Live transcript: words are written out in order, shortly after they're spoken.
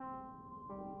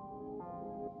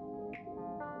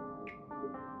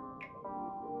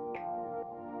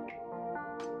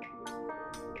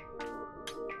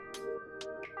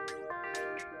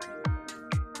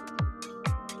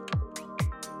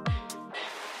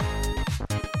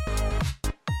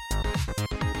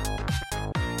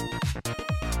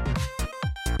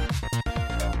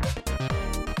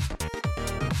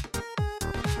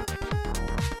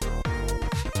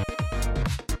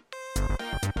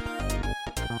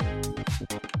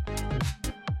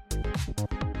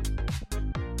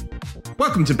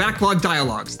Welcome to Backlog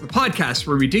Dialogues, the podcast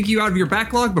where we dig you out of your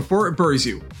backlog before it buries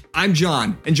you. I'm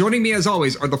John, and joining me as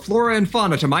always are the flora and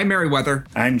fauna to my Merriweather.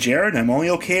 I'm Jared, and I'm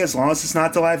only okay as long as it's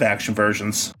not the live-action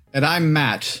versions. And I'm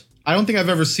Matt. I don't think I've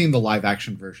ever seen the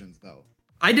live-action versions, though.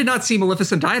 I did not see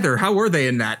Maleficent either. How were they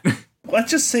in that? Let's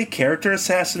just say character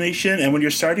assassination, and when you're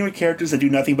starting with characters that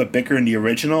do nothing but bicker in the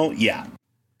original, yeah.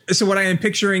 So what I am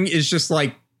picturing is just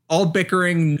like all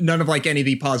bickering, none of like any of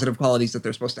the positive qualities that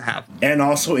they're supposed to have. And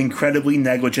also incredibly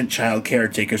negligent child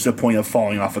caretakers to the point of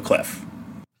falling off a cliff.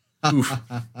 Oof.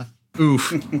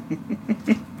 Oof.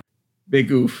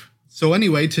 Big oof. So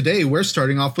anyway, today we're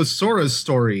starting off with Sora's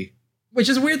story. Which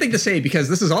is a weird thing to say because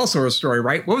this is all Sora's story,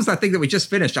 right? What was that thing that we just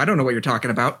finished? I don't know what you're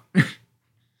talking about.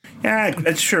 Yeah,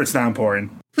 it's sure it's not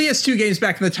important. PS2 games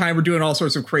back in the time were doing all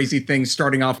sorts of crazy things,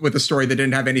 starting off with a story that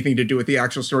didn't have anything to do with the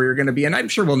actual story you're going to be in. I'm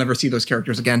sure we'll never see those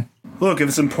characters again. Look, if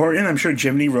it's important, I'm sure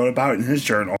Jiminy wrote about it in his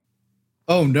journal.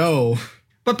 Oh, no.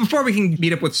 But before we can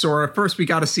meet up with Sora, first we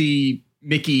got to see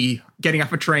Mickey getting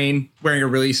off a train wearing a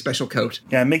really special coat.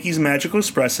 Yeah, Mickey's Magical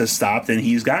Express has stopped, and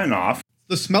he's gotten off.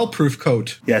 The smell-proof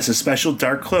coat. Yeah, it's a special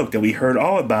dark cloak that we heard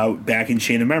all about back in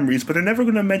Chain of Memories, but they're never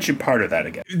going to mention part of that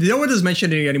again. No one is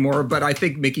mentioning it anymore, but I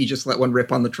think Mickey just let one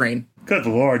rip on the train. Good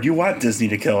lord, you want Disney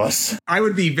to kill us. I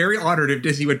would be very honored if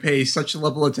Disney would pay such a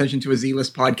level of attention to a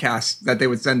Z-list podcast that they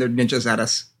would send their ninjas at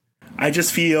us. I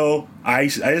just feel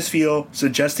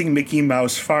suggesting Mickey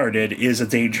Mouse farted is a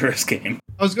dangerous game.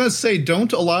 I was going to say,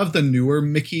 don't a lot of the newer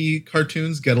Mickey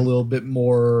cartoons get a little bit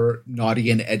more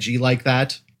naughty and edgy like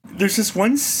that? There's this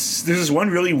one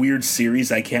really weird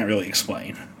series I can't really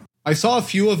explain. I saw a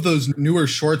few of those newer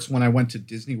shorts when I went to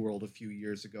Disney World a few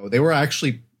years ago. They were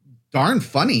actually darn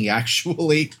funny,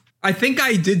 actually. I think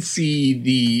I did see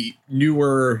the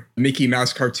newer Mickey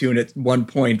Mouse cartoon at one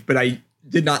point, but I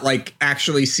did not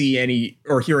actually see any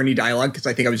or hear any dialogue because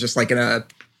I think I was just in a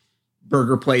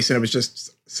burger place and it was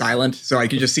just silent. So I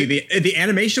could just see the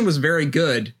animation was very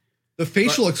good. The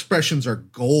facial expressions are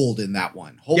gold in that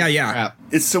one. Holy crap.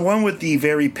 It's the one with the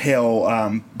very pale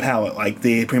palette.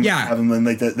 They pretty much have them in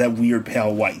that weird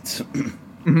pale white.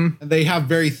 Mm-hmm. And they have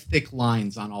very thick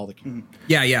lines on all the characters.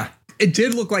 Yeah. It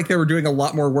did look like they were doing a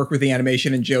lot more work with the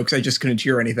animation and jokes. I just couldn't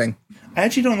hear anything. I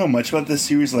actually don't know much about this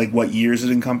series, what years it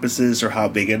encompasses or how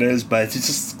big it is, but it's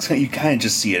just you kind of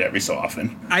just see it every so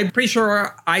often. I'm pretty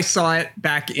sure I saw it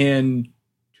back in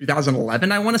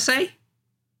 2011, I want to say.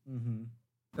 Mm-hmm.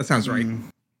 That sounds right.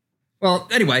 Well,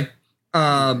 anyway.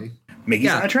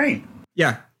 Mickey's on a train.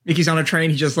 Yeah, Mickey's on a train.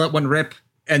 He just let one rip.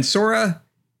 And Sora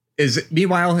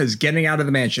meanwhile, is getting out of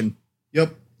the mansion.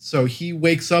 Yep. So he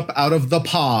wakes up out of the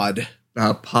pod.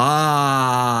 The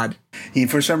pod.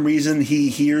 For some reason, he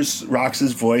hears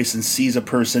Rox's voice and sees a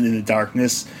person in the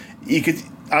darkness.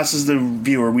 Us as the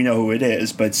viewer, we know who it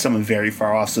is, but someone very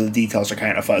far off, so the details are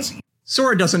kind of fuzzy.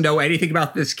 Sora doesn't know anything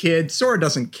about this kid. Sora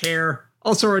doesn't care.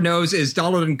 All Sora knows is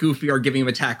Donald and Goofy are giving him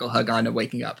a tackle hug on and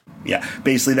waking up. Yeah,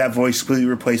 basically that voice completely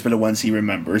replaced by the ones he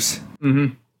remembers.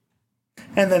 Mm-hmm.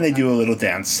 And then they do a little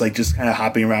dance, just kind of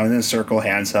hopping around in a circle,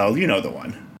 hands held. You know the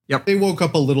one. Yep. They woke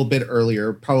up a little bit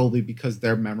earlier, probably because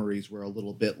their memories were a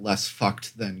little bit less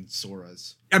fucked than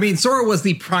Sora's. I mean, Sora was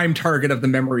the prime target of the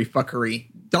memory fuckery.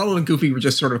 Donald and Goofy were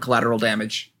just sort of collateral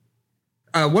damage.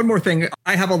 One more thing,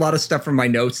 I have a lot of stuff from my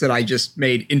notes that I just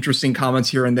made interesting comments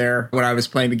here and there when I was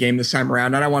playing the game this time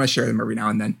around, and I want to share them every now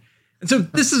and then. And so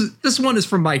this one is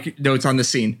from my notes on the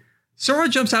scene. Sora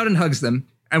jumps out and hugs them,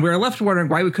 and we are left wondering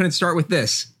why we couldn't start with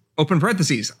this. Open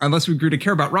parentheses, unless we grew to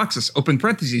care about Roxas, open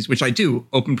parentheses, which I do,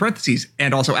 open parentheses,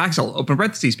 and also Axel, open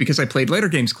parentheses, because I played later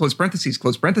games, close parentheses,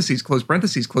 close parentheses, close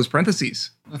parentheses, close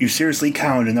parentheses. You seriously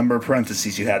count the number of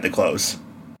parentheses you had to close.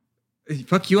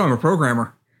 Fuck you, I'm a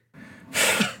programmer.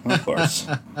 Of course.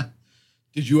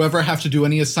 Did you ever have to do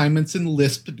any assignments in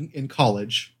Lisp in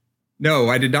college? No,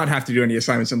 I did not have to do any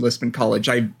assignments in Lisp in college.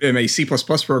 I am a C++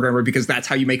 programmer because that's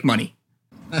how you make money.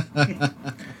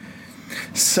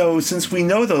 So, since we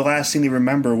know the last thing they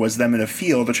remember was them in a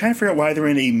field, they're trying to figure out why they're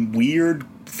in a weird,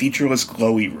 featureless,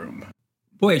 glowy room.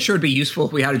 Boy, it sure would be useful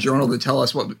if we had a journal to tell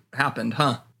us what happened,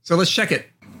 huh? So let's check it.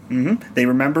 Mm-hmm. They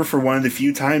remember for one of the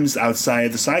few times outside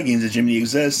of the side games that Jiminy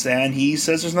exists, and he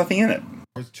says there's nothing in it.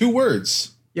 There's 2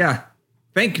 words. Yeah.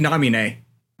 Thank Namine.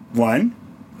 1,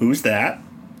 who's that?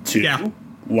 2, yeah.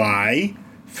 Why?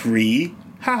 3,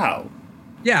 how?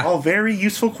 Yeah. All very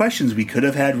useful questions we could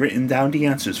have had written down the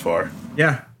answers for.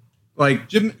 Yeah.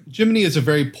 Jiminy is a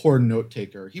very poor note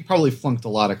taker. He probably flunked a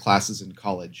lot of classes in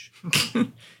college.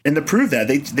 And to prove that,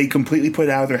 they completely put it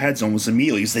out of their heads almost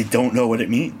immediately because they don't know what it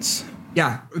means.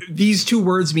 Yeah. These 2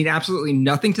 words mean absolutely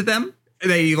nothing to them.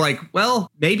 They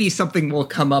maybe something will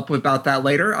come up about that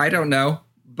later. I don't know.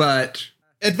 But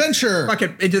Adventure. Fuck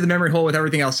it, into the memory hole with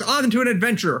everything else. On to an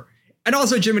adventure. And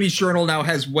also, Jiminy's Journal now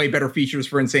has way better features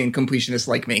for insane completionists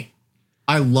like me.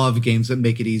 I love games that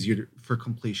make it easier for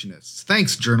completionists.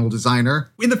 Thanks, journal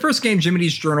designer. In the first game,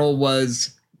 Jiminy's Journal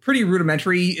was pretty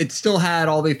rudimentary. It still had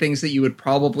all the things that you would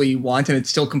probably want, and it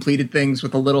still completed things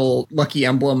with a little lucky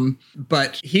emblem.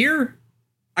 But here,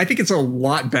 I think it's a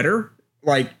lot better.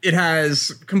 Like, it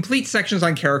has complete sections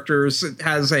on characters. It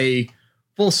has a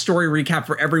full story recap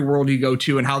for every world you go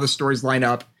to and how the stories line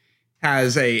up.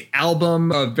 Has a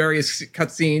album of various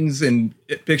cutscenes and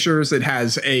pictures. It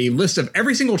has a list of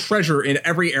every single treasure in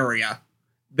every area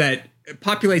that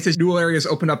populates as new areas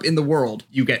open up in the world.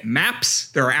 You get maps.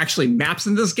 There are actually maps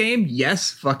in this game. Yes.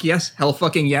 Fuck yes. Hell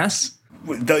fucking yes.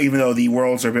 Even though the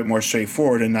worlds are a bit more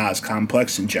straightforward and not as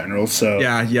complex in general. So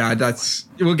yeah,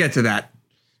 we'll get to that.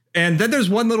 And then there's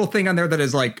one little thing on there that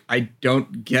is like, I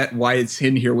don't get why it's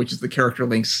in here, which is the character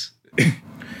links.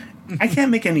 I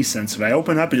can't make any sense of it. I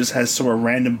open up, it just has sort of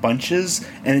random bunches,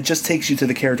 and it just takes you to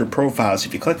the character profiles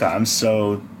if you click on them,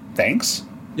 so thanks.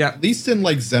 Yeah. At least in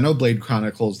like Xenoblade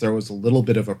Chronicles, there was a little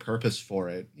bit of a purpose for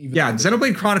it.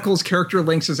 Xenoblade Chronicles character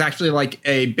links is actually like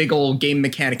a big old game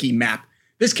mechanic-y map.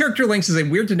 This character links is a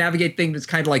weird to navigate thing that's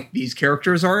kind of like these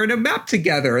characters are in a map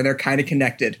together and they're kind of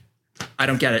connected. I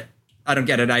don't get it.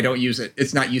 I don't use it.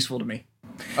 It's not useful to me.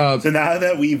 So now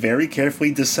that we very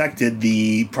carefully dissected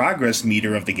the progress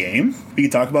meter of the game, we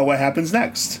can talk about what happens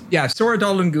next. Yeah, Sora,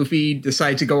 Donald, and Goofy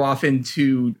decide to go off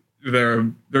into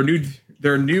their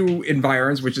new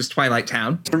environs, which is Twilight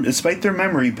Town. Despite their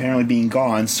memory apparently being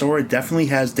gone, Sora definitely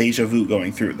has deja vu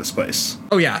going through this place.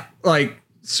 Oh yeah, like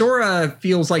Sora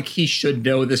feels like he should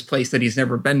know this place that he's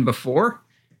never been before,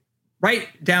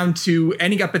 right down to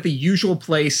ending up at the usual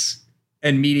place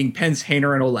and meeting Pence,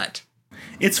 Hainer, and Olette.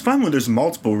 It's fun when there's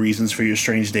multiple reasons for your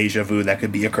strange deja vu that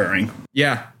could be occurring.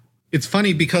 Yeah. It's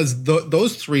funny because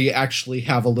those three actually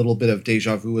have a little bit of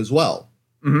deja vu as well.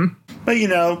 Mm-hmm. But, you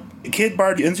know, Kid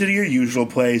Bart into your usual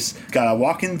place, got a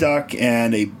walking duck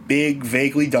and a big,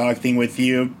 vaguely dog thing with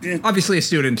you. Obviously a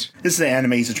student. This is an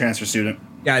anime, he's a transfer student.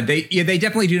 Yeah, they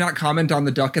definitely do not comment on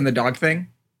the duck and the dog thing.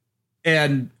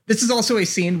 And this is also a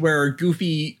scene where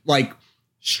Goofy, like,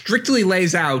 strictly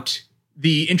lays out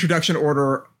the introduction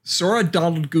order Sora,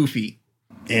 Donald, Goofy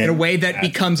in a way that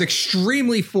becomes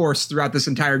extremely forced throughout this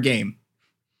entire game.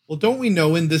 Well, don't we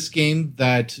know in this game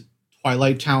that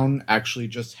Twilight Town actually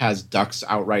just has ducks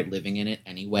outright living in it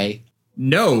anyway?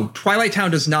 No, Twilight Town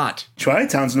does not.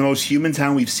 Twilight Town's the most human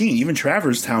town we've seen. Even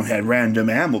Traverse Town had random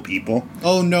animal people.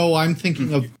 Oh, no, I'm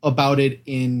thinking about it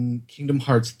in Kingdom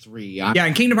Hearts 3. Yeah,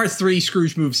 in Kingdom Hearts 3,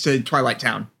 Scrooge moves to Twilight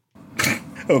Town.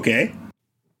 Okay.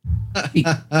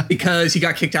 Because he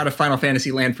got kicked out of Final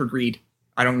Fantasy Land for greed.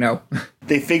 I don't know.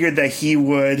 They figured that he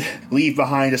would leave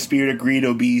behind a spirit of greed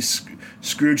or be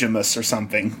Scroogemus or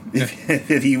something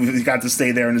if he got to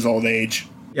stay there in his old age.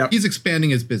 Yep. He's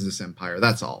expanding his business empire,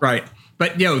 that's all. Right.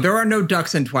 But, there are no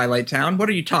ducks in Twilight Town. What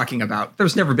are you talking about?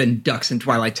 There's never been ducks in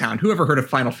Twilight Town. Who ever heard of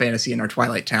Final Fantasy in our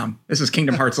Twilight Town? This is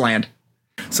Kingdom Hearts Land.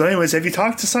 So anyways, have you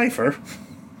talked to Cypher?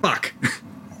 Fuck.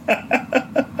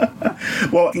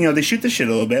 Well, they shoot the shit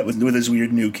a little bit with this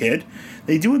weird new kid.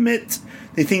 They do admit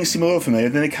things seem a little familiar.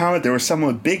 Then they comment there was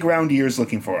someone with big round ears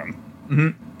looking for him.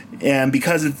 Mm-hmm. And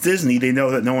because it's Disney, they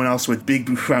know that no one else with big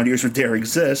round ears would dare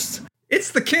exist.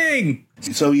 It's the king!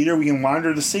 So either we can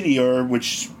wander the city, or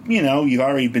which, you've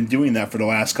already been doing that for the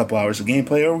last couple hours of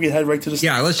gameplay, or we can head right to the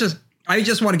Yeah, I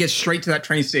just want to get straight to that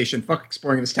train station. Fuck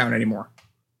exploring this town anymore.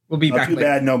 We'll be back later. later.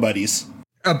 Bad nobodies.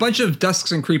 A bunch of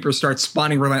dusks and creepers start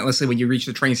spawning relentlessly when you reach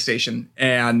the train station,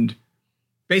 and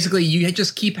basically you have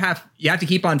to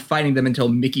keep on fighting them until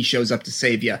Mickey shows up to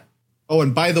save you. Oh,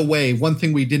 and by the way, one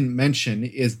thing we didn't mention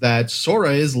is that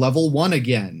Sora is level 1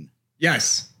 again.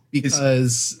 Yes.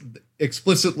 Because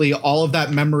explicitly all of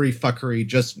that memory fuckery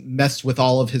just messed with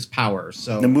all of his power.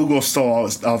 So the Moogle stole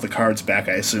all the cards back,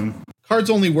 I assume. Cards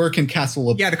only work in Castle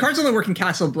Oblivion. Yeah, the cards only work in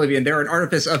Castle Oblivion. They're an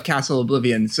artifice of Castle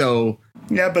Oblivion, so...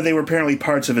 Yeah, but they were apparently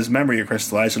parts of his memory are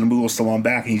crystallized, and the Moogle stole them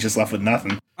back, and he's just left with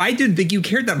nothing. I didn't think you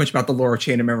cared that much about the lore of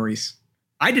Chain of Memories.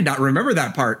 I did not remember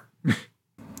that part.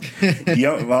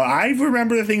 Well, I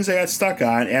remember the things I got stuck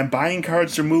on, and buying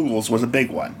cards for Moogles was a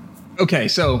big one. Okay,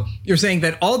 so you're saying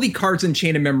that all the cards in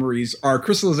Chain of Memories are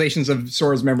crystallizations of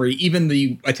Sora's memory, even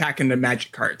the attack and the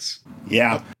magic cards.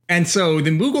 Yeah. And so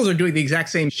the Moogles are doing the exact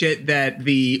same shit that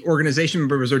the organization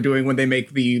members are doing when they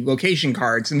make the location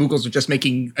cards. The Moogles are just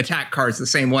making attack cards the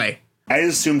same way. I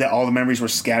assumed that all the memories were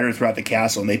scattered throughout the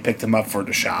castle, and they picked them up for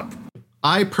the shop.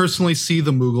 I personally see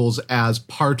the Moogles as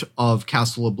part of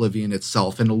Castle Oblivion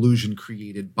itself, an illusion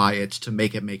created by it to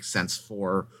make it make sense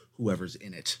for whoever's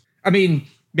in it. I mean,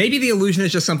 maybe the illusion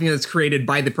is just something that's created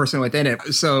by the person within it.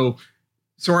 So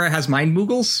Sora has mind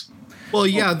moogles? Well,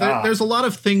 yeah, there's a lot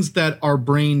of things that our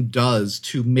brain does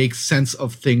to make sense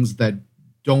of things that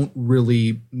don't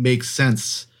really make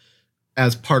sense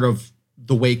as part of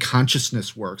the way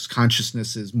consciousness works.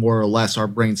 Consciousness is more or less our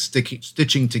brain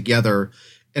stitching together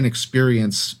an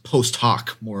experience post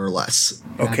hoc, more or less.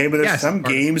 Okay, but there's some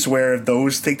games where if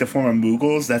those take the form of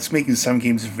moogles, that's making some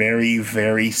games very,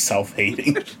 very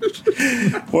self-hating.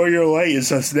 Warrior Light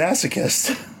is a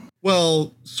masochist.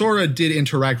 Well, Sora did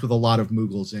interact with a lot of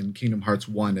moogles in Kingdom Hearts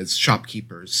 1 as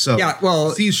shopkeepers. So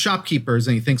he sees shopkeepers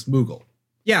and he thinks moogle.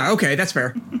 Yeah, okay, that's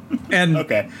fair. And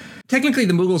technically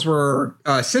the moogles were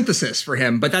synthesis for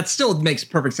him, but that still makes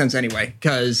perfect sense anyway,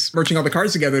 because merging all the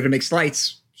cards together to make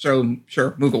slites. So,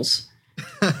 sure, moogles.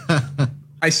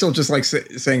 I still just like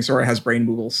saying Sora has brain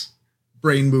moogles.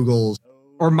 Brain moogles.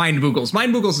 Or mind moogles.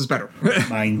 Mind moogles is better.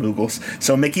 Mind moogles.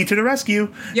 So Mickey to the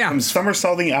rescue. Yeah. Comes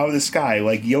somersaulting out of the sky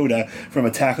like Yoda from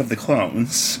Attack of the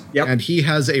Clones. Yep. And he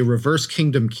has a reverse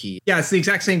kingdom key. Yeah, it's the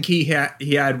exact same key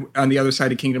he had on the other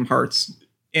side of Kingdom Hearts.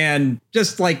 And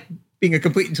just like being a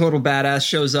complete and total badass,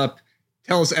 shows up,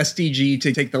 tells SDG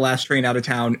to take the last train out of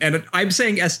town. And I'm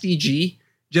saying SDG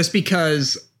just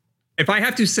because if I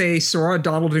have to say Sora,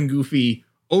 Donald, and Goofy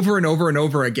over and over and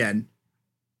over again,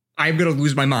 I'm going to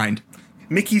lose my mind.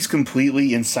 Mickey's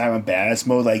completely in silent badass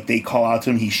mode. Like, they call out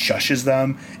to him, he shushes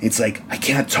them. It's like, I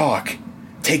can't talk.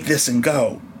 Take this and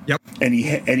go. Yep. And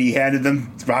he handed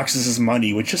them Roxas's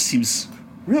money, which just seems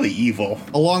really evil.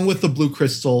 Along with the blue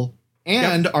crystal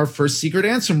and our first secret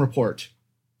Ansem report.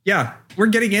 Yeah, we're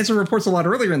getting Ansem reports a lot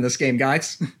earlier in this game,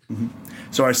 guys. Mm-hmm.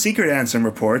 So our secret Ansem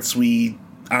reports, we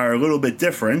are a little bit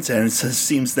different, and it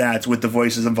seems that with the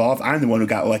voices involved, I'm the one who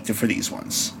got elected for these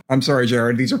ones. I'm sorry,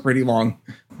 Jared. These are pretty long.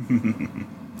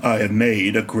 I have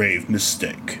made a grave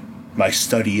mistake. My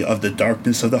study of the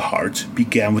darkness of the heart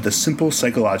began with a simple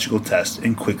psychological test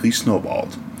and quickly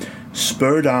snowballed.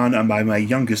 Spurred on by my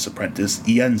youngest apprentice,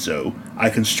 Ienzo, I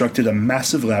constructed a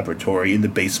massive laboratory in the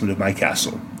basement of my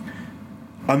castle.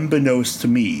 Unbeknownst to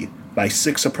me, my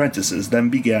 6 apprentices then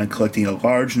began collecting a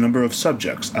large number of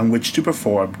subjects on which to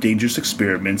perform dangerous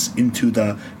experiments into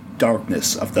the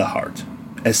darkness of the heart.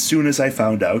 As soon as I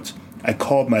found out, I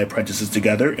called my apprentices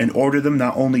together and ordered them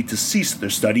not only to cease their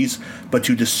studies, but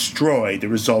to destroy the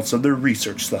results of their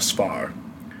research thus far.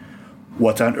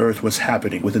 What on earth was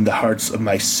happening within the hearts of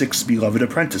my 6 beloved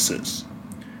apprentices?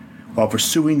 While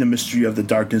pursuing the mystery of the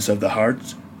darkness of the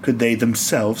heart, could they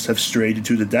themselves have strayed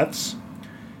into the depths?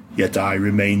 Yet I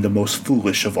remain the most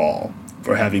foolish of all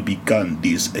for having begun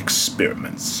these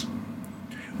experiments.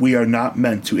 We are not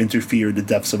meant to interfere in the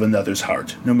depths of another's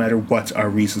heart, no matter what our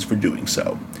reasons for doing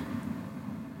so.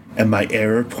 And my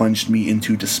error plunged me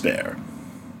into despair.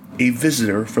 A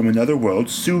visitor from another world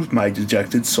soothed my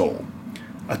dejected soul.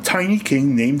 A tiny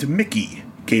king named Mickey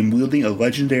came wielding a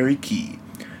legendary key,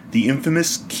 the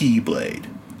infamous Keyblade,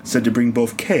 said to bring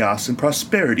both chaos and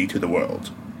prosperity to the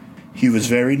world. He was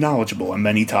very knowledgeable on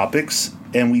many topics,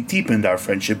 and we deepened our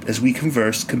friendship as we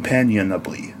conversed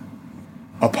companionably.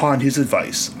 Upon his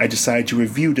advice, I decided to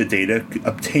review the data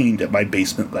obtained at my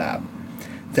basement lab.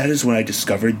 That is when I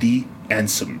discovered the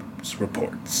Ansem's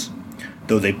reports.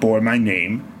 Though they bore my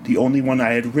name, the only one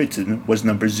I had written was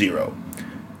number 0.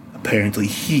 Apparently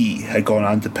he had gone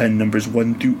on to pen numbers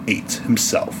 1 through 8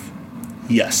 himself.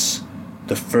 Yes,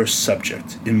 the first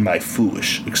subject in my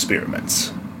foolish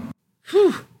experiments.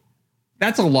 Whew.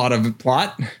 That's a lot of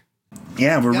plot.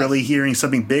 Yeah, we're really hearing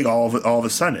something big all of a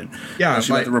sudden. Yeah,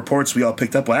 especially with the reports we all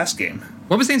picked up last game.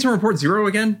 What was Ansem Report 0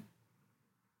 again?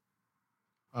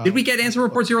 Did we get Ansem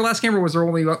Report 0 last game, or was there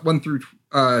only 1 through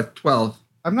 12?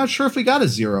 I'm not sure if we got a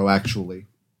 0, actually.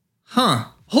 Huh.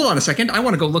 Hold on a second. I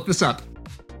want to go look this up.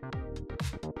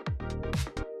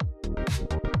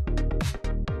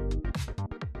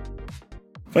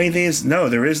 Funny thing is, no,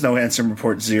 there is no Ansem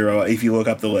Report 0 if you look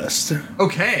up the list.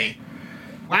 Okay.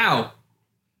 Wow.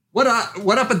 What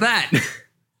up with that?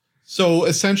 So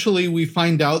essentially, we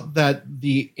find out that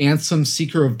the Ansem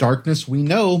Seeker of Darkness we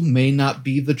know may not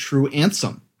be the true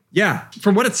Ansem. Yeah,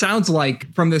 from what it sounds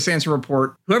like from this Ansem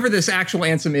report, whoever this actual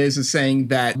Ansem is saying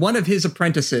that one of his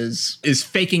apprentices is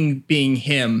faking being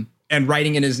him and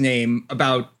writing in his name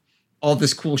about all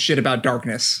this cool shit about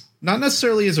darkness. Not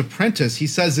necessarily his apprentice. He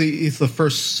says he's the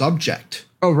first subject.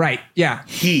 Oh, right. Yeah.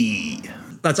 He.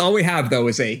 That's all we have, though,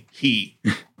 is a he.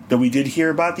 Though we did hear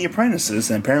about the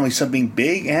apprentices, and apparently something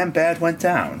big and bad went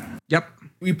down. Yep.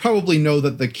 We probably know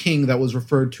that the king that was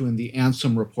referred to in the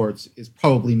Ansem reports is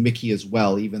probably Mickey as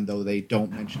well, even though they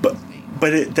don't mention his name.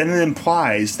 But then it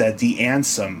implies that the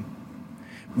Ansem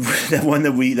The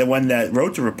one that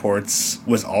wrote the reports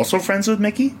was also friends with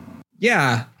Mickey?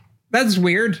 Yeah, that's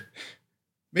weird.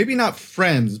 Maybe not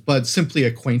friends, but simply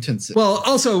acquaintances. Well,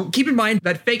 also, keep in mind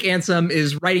that fake Ansem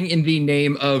is writing in the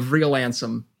name of real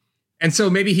Ansem. And so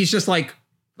maybe he's just like,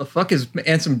 the fuck is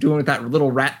Ansem doing with that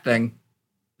little rat thing?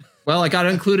 Well, I got to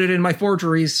include it in my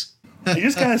forgeries. I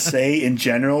just gotta say, in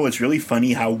general, it's really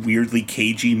funny how weirdly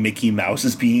cagey Mickey Mouse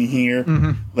is being here.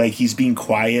 Mm-hmm. Like, he's being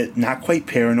quiet, not quite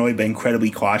paranoid, but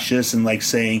incredibly cautious, and like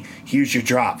saying, here's your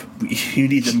drop. You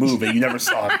need to move it. You never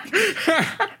saw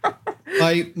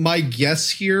it. My guess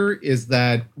here is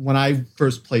that when I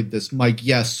first played this, my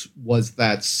guess was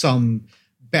that some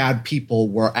bad people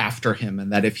were after him,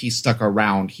 and that if he stuck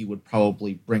around, he would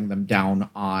probably bring them down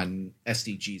on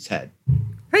SDG's head.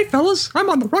 Hey, fellas,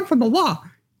 I'm on the run from the law.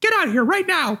 Get out of here right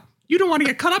now. You don't want to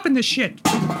get caught up in this shit.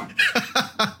 Now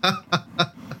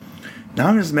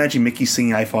I'm just imagining Mickey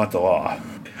singing I Fought the Law.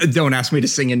 Don't ask me to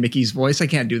sing in Mickey's voice. I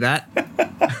can't do that.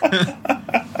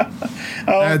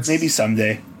 Maybe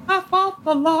someday. I fought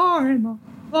the law and the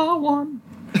law won.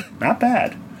 Not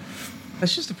bad.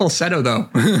 That's just a falsetto, though.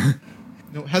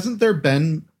 No, hasn't there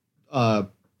been,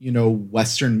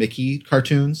 Western Mickey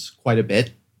cartoons quite a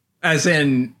bit? As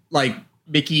in, like,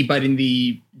 Mickey, but in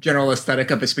the general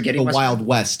aesthetic of a spaghetti the Western? Wild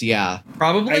West, yeah.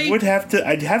 Probably. I'd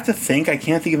have to think. I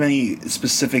can't think of any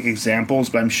specific examples,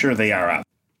 but I'm sure they are out.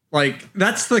 Like,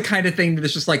 that's the kind of thing that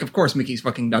is just like, of course Mickey's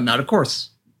fucking done that. Of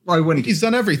course. Why wouldn't Mickey's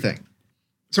done everything.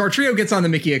 So our trio gets on the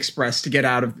Mickey Express to get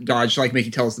out of Dodge like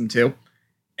Mickey tells them to.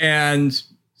 And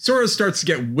Sora starts to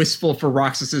get wistful for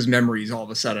Roxas's memories all of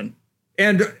a sudden.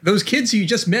 And those kids who you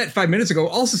just met 5 minutes ago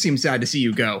also seem sad to see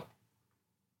you go.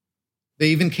 They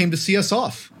even came to see us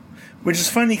off. Which is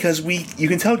funny because you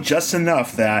can tell just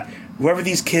enough that whoever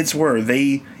these kids were,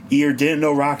 they either didn't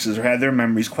know Roxas or had their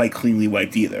memories quite cleanly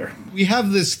wiped either. We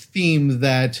have this theme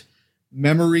that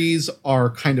memories are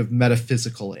kind of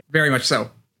metaphysical. Very much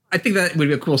so. I think that would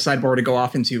be a cool sidebar to go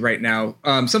off into right now.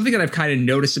 Something that I've kind of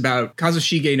noticed about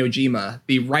Kazushige Nojima,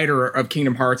 the writer of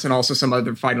Kingdom Hearts and also some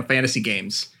other Final Fantasy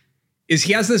games, is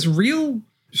he has this real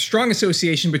strong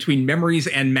association between memories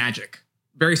and magic,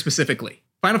 very specifically.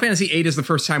 Final Fantasy VIII is the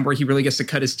first time where he really gets to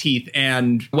cut his teeth,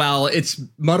 and while it's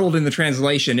muddled in the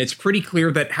translation, it's pretty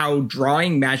clear that how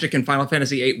drawing magic in Final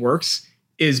Fantasy VIII works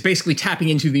is basically tapping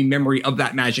into the memory of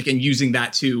that magic and using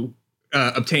that to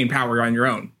obtain power on your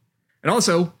own. And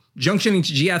also, junctioning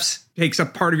to GFs takes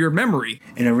up part of your memory.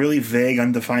 In a really vague,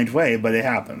 undefined way, but it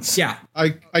happens. Yeah.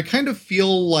 I kind of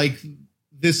feel like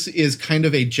this is kind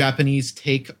of a Japanese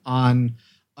take on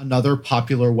another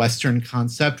popular Western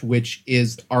concept, which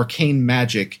is arcane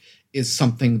magic is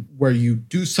something where you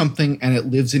do something and it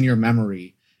lives in your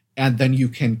memory, and then you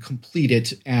can complete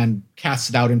it and cast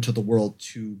it out into the world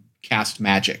to cast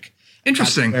magic.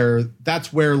 Interesting.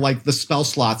 That's where like the spell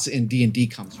slots in D&D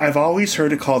comes from. I've always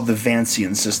heard it called the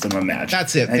Vancian system of magic.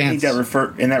 That's it. I think that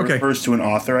refers to an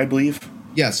author, I believe.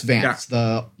 Yes, Vance.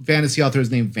 Yeah. The fantasy author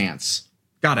is named Vance.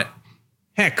 Got it.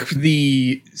 Heck,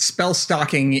 the spell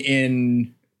stocking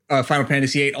in Final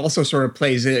Fantasy VIII also sort of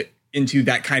plays it into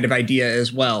that kind of idea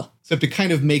as well. Except it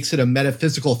kind of makes it a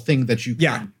metaphysical thing that you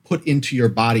can put into your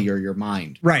body or your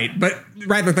mind. Right, but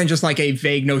rather than just like a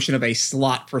vague notion of a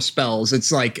slot for spells,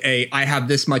 it's like I have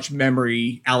this much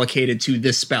memory allocated to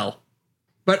this spell.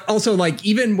 But also, like,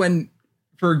 even when,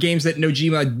 for games that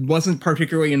Nojima wasn't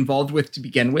particularly involved with to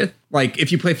begin with, like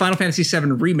if you play Final Fantasy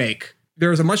VII Remake,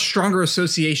 there's a much stronger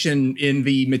association in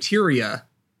the materia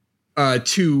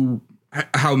to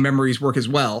how memories work as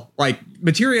well. Like,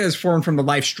 materia is formed from the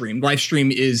life stream. Life stream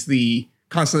is the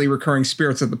constantly recurring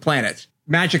spirits of the planet.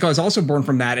 Magic is also born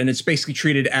from that, and it's basically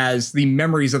treated as the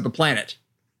memories of the planet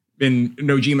in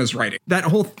Nojima's writing. That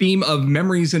whole theme of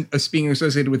memories and us being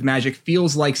associated with magic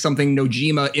feels like something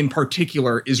Nojima in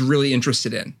particular is really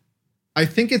interested in. I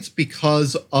think it's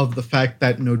because of the fact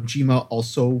that Nojima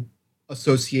also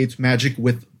associates magic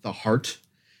with the heart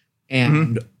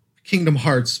and Kingdom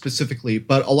Hearts specifically,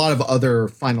 but a lot of other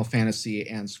Final Fantasy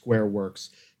and Square works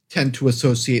tend to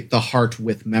associate the heart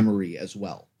with memory as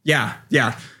well. Yeah.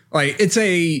 Like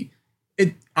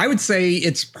I would say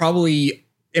it's probably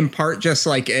in part just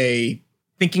like a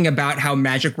thinking about how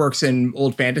magic works in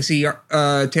old fantasy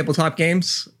tabletop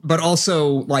games, but also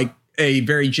like a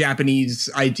very Japanese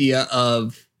idea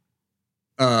of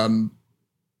a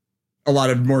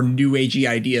lot of more new agey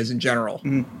ideas in general.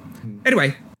 Mm-hmm.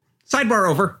 Anyway, sidebar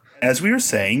over. As we were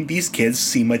saying, these kids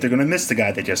seem like they're going to miss the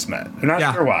guy they just met. They're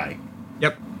not sure why.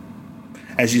 Yep.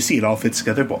 As you see, it all fits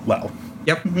together well.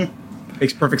 Yep. Mm-hmm.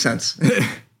 Makes perfect sense.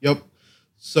 Yep.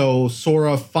 So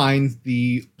Sora finds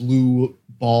the blue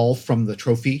ball from the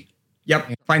trophy.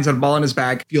 Yep. Finds a ball in his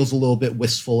bag. Feels a little bit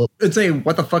wistful. It's a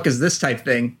what the fuck is this type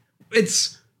thing.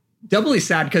 It's doubly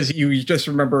sad because you just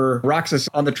remember Roxas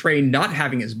on the train not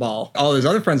having his ball. All his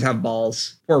other friends have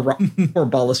balls. Poor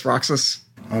ballless Roxas.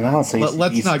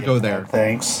 Let's not go there.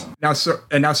 Thanks. Now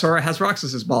Sora has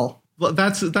Roxas's ball. Well,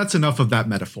 that's enough of that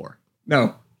metaphor.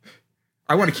 No.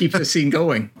 I want to keep the scene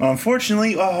going.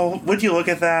 Unfortunately, would you look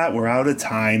at that? We're out of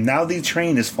time. Now the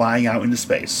train is flying out into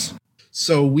space.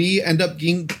 So we end up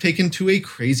being taken to a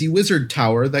crazy wizard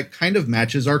tower that kind of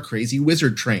matches our crazy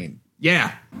wizard train.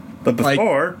 Yeah. But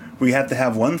before, we have to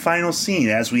have one final scene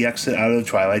as we exit out of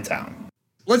Twilight Town.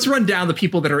 Let's run down the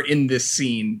people that are in this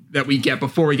scene that we get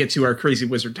before we get to our crazy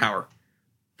wizard tower.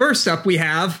 First up, we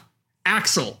have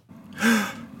Axel.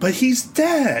 But he's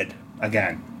dead.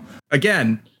 Again.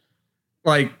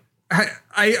 Like,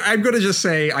 I'm going to just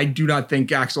say I do not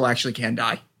think Axel actually can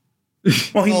die.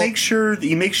 Well, he makes sure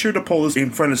to pull this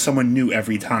in front of someone new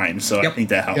every time, so yep. I think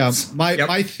that helps. Yeah,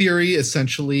 my theory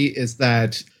essentially is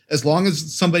that as long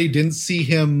as somebody didn't see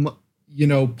him,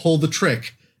 pull the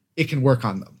trick, it can work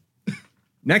on them.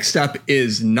 Next up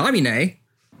is Namine.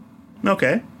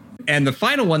 Okay. And the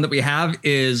final one that we have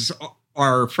is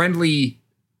our friendly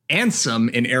Ansem,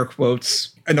 in air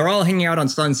quotes, and they're all hanging out on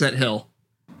Sunset Hill.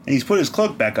 And he's put his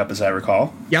cloak back up, as I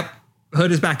recall. Yep.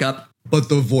 Hood is back up. But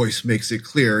the voice makes it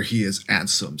clear he is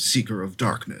Ansem, Seeker of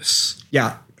Darkness.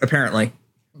 Yeah, apparently.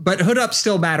 But Hood Up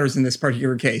still matters in this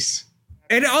particular case.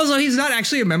 And also, he's not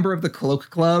actually a member of the Cloak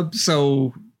Club,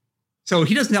 so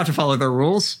he doesn't have to follow their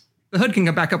rules. The Hood can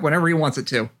come back up whenever he wants it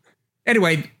to.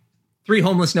 Anyway, 3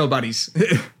 homeless nobodies.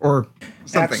 Or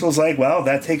something. Axel's like, well,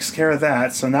 that takes care of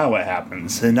that, so now what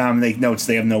happens? And now they notes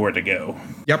they have nowhere to go.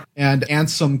 Yep. And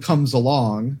Ansem comes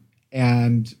along,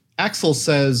 and Axel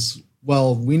says,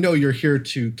 well, we know you're here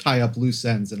to tie up loose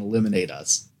ends and eliminate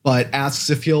us, but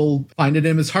asks if he'll find it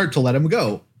in his heart to let him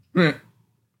go.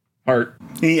 Heart.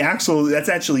 Axel, that's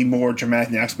actually more dramatic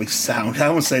than Axel sound. I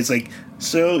would say it's like,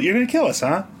 so you're going to kill us,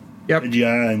 huh? Yep. Did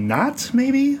you not,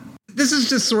 maybe? This is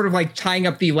just sort of like tying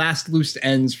up the last loose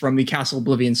ends from the Castle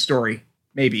Oblivion story.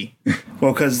 Maybe.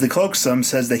 Well, because the Cloaksome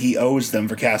says that he owes them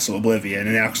for Castle Oblivion,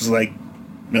 and Axel's like,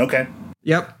 okay.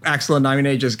 Yep. Axel and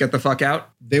Namine just get the fuck out.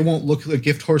 They won't look a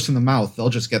gift horse in the mouth. They'll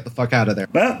just get the fuck out of there.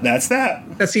 Well, that's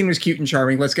that. That scene was cute and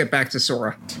charming. Let's get back to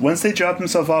Sora. Once they drop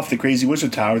themselves off the Crazy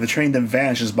Wizard Tower, the train then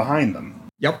vanishes behind them.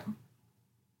 Yep.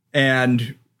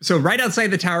 And so right outside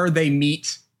the tower, they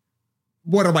meet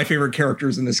one of my favorite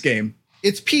characters in this game.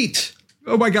 It's Pete.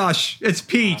 Oh my gosh, it's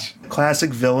Pete.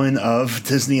 Classic villain of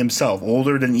Disney himself,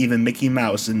 older than even Mickey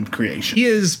Mouse in creation. He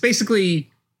is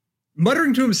basically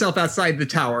muttering to himself outside the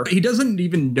tower. He doesn't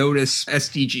even notice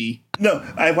SDG. No,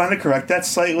 I want to correct that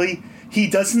slightly. He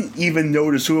doesn't even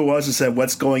notice who it was and said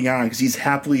what's going on because he's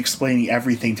happily explaining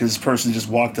everything to this person who just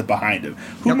walked up behind him.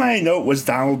 Who might note was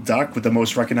Donald Duck with the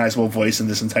most recognizable voice in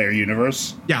this entire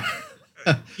universe. Yeah.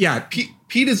 Yeah.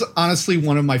 Pete is honestly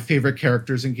one of my favorite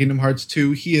characters in Kingdom Hearts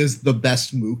 2. He is the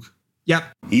best mook. Yep.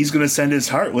 He's going to send his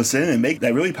Heartless in and make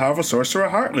that really powerful sorcerer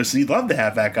Heartless. He'd love to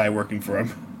have that guy working for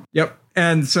him. Yep.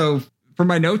 And so for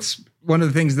my notes, one of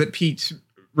the things that Pete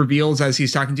reveals as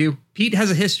he's talking to you, Pete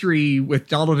has a history with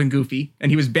Donald and Goofy,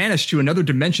 and he was banished to another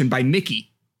dimension by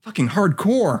Mickey. Fucking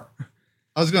hardcore.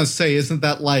 I was going to say, isn't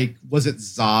that like, was it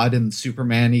Zod in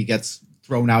Superman? He gets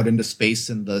thrown out into space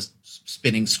in the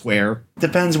spinning square.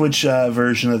 Depends which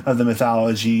version of the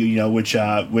mythology,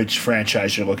 which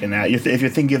franchise you're looking at. If you're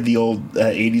thinking of the old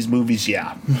 80s movies,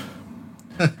 yeah.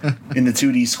 In the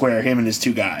 2D square, him and his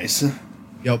 2 guys.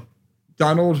 Yep.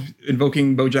 Donald,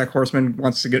 invoking BoJack Horseman,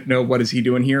 wants to know what is he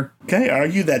doing here. Can I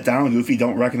argue that Donald and Goofy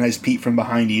don't recognize Pete from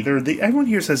behind either? Everyone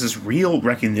here says this real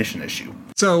recognition issue.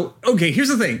 So, okay, here's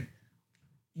the thing.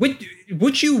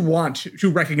 Would you want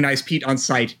to recognize Pete on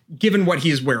sight, given what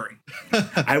he is wearing?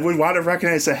 I would want to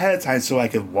recognize ahead of time so I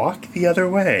could walk the other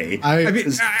way. I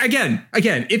mean,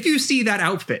 again, if you see that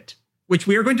outfit, which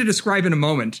we are going to describe in a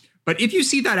moment, but if you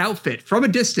see that outfit from a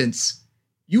distance,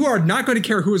 you are not going to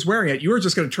care who is wearing it. You are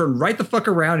just going to turn right the fuck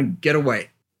around and get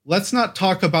away. Let's not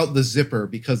talk about the zipper,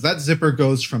 because that zipper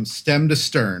goes from stem to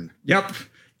stern. Yep.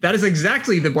 That is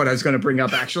exactly what I was going to bring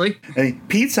up, actually.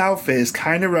 Pete's outfit is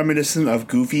kind of reminiscent of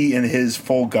Goofy in his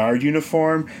full guard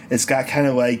uniform. It's got kind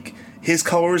of like, his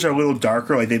colors are a little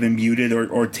darker, like they've been muted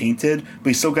or tainted, but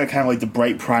he's still got kind of like the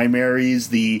bright primaries,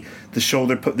 the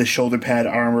shoulder pad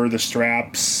armor, the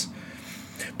straps.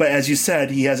 But as you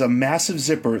said, he has a massive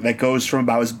zipper that goes from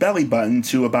about his belly button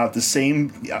to about the same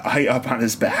height up on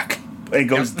his back. It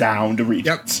goes down to reach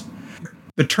it.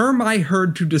 The term I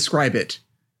heard to describe it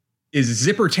is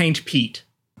zipper taint Pete.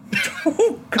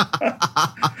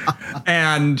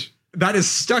 And that is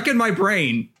stuck in my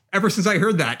brain ever since I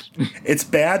heard that. It's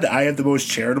bad that I have the most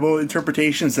charitable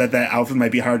interpretations that outfit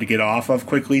might be hard to get off of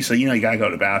quickly, so, you gotta go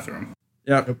to the bathroom.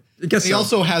 Yeah, I guess he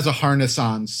also has a harness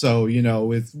on, so,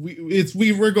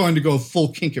 we're going to go full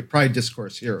kink at Pride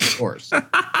discourse here, of course.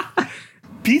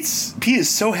 Pete is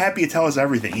so happy to tell us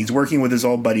everything. He's working with his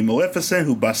old buddy Maleficent,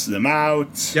 who busted him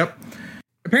out. Yep.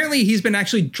 Apparently, he's been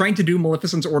actually trying to do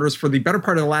Maleficent's orders for the better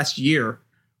part of the last year.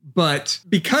 But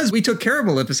because we took care of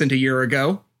Maleficent a year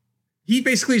ago, he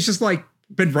basically has just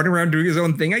been running around doing his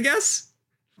own thing, I guess.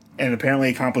 And apparently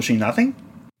accomplishing nothing?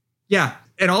 Yeah.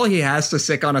 And all he has to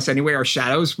sick on us anyway are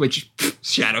shadows, which,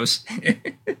 shadows.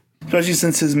 Especially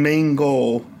since his main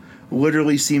goal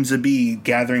literally seems to be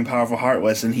gathering powerful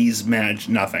Heartless, and he's managed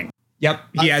nothing. Yep.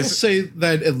 I will say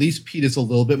that at least Pete is a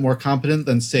little bit more competent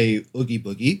than, say, Oogie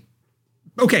Boogie.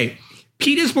 Okay.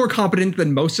 Pete is more competent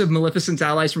than most of Maleficent's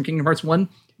allies from Kingdom Hearts 1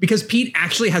 because Pete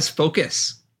actually has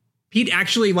focus. Pete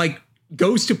actually,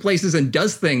 goes to places and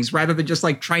does things rather than just,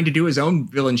 trying to do his own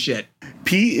villain shit.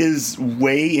 Pete is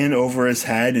way in over his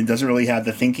head and doesn't really have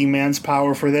the thinking man's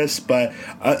power for this, but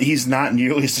he's not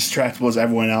nearly as distractible as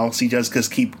everyone else. He does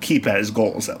just keep at his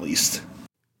goals, at least.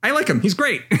 I like him. He's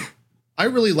great. I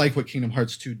really like what Kingdom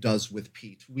Hearts 2 does with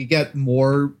Pete. We get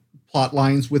more plot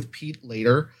lines with Pete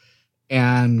later,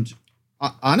 and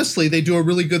honestly, they do a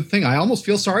really good thing. I almost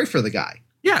feel sorry for the guy.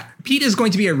 Yeah, Pete is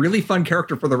going to be a really fun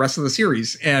character for the rest of the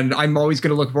series, and I'm always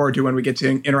going to look forward to when we get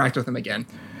to interact with him again.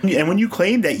 And when you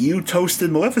claim that you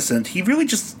toasted Maleficent, he really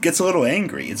just gets a little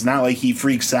angry. It's not like he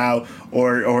freaks out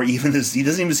or even this. He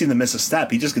doesn't even seem to miss a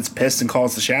step. He just gets pissed and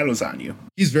calls the shadows on you.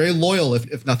 He's very loyal,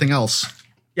 if nothing else.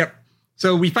 Yep.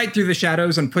 So we fight through the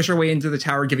shadows and push our way into the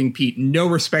tower, giving Pete no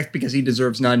respect because he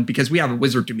deserves none, because we have a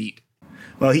wizard to meet.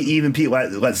 Well, Pete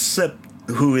lets slip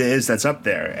who it is that's up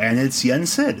there, and it's Yen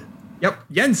Sid. Yep,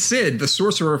 Yen Sid, the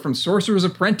sorcerer from Sorcerer's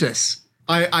Apprentice.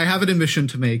 I have an admission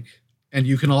to make, and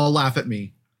you can all laugh at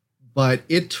me, but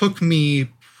it took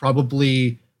me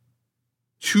probably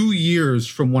 2 years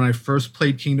from when I first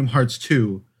played Kingdom Hearts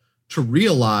 2 to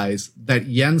realize that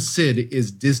Yen Sid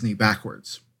is Disney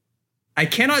backwards. I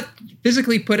cannot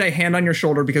physically put a hand on your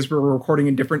shoulder because we're recording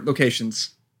in different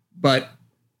locations, but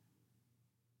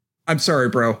I'm sorry,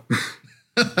 bro.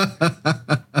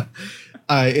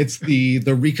 It's the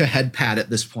Rika head pad at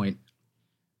this point.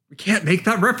 We can't make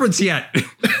that reference yet.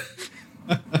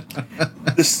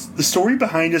 The story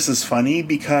behind this is funny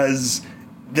because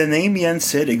the name Yen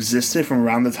Sid existed from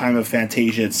around the time of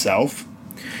Fantasia itself.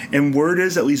 And word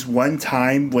is at least one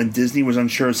time when Disney was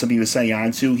unsure of something he was signing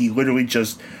on to, he literally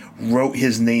just wrote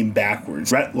his name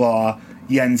backwards. Retlaw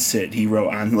Yen Sid, he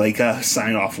wrote on a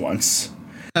sign-off once.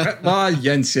 Retlaw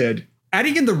Yen Sid.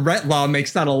 Adding in the Retlaw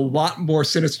makes that a lot more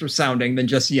sinister sounding than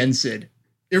just Yen Sid.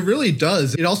 It really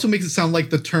does. It also makes it sound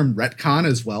like the term retcon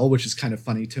as well, which is kind of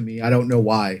funny to me. I don't know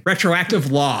why. Retroactive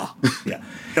law. Yeah.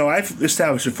 I've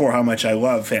established before how much I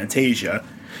love Fantasia.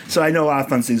 So I know a lot of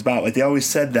fun things about it. They always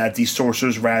said that the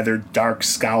sorcerer's rather dark,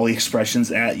 scowly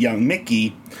expressions at young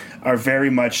Mickey are very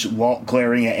much Walt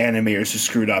glaring at animators who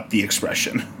screwed up the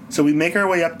expression. So we make our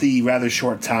way up the rather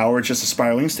short tower, just a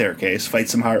spiraling staircase, fight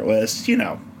some Heartless,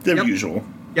 the usual.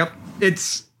 Yep. It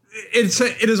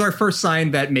is our first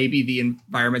sign that maybe the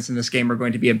environments in this game are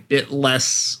going to be a bit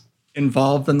less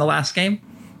involved than the last game.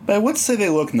 But I would say they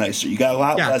look nicer. You got a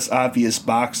lot less obvious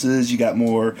boxes. You got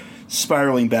more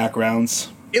spiraling backgrounds.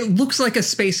 It looks like a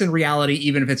space in reality,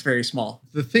 even if it's very small.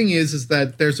 The thing is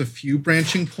that there's a few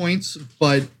branching points,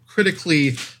 but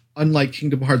critically, unlike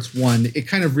Kingdom Hearts 1, it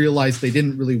kind of realized they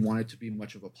didn't really want it to be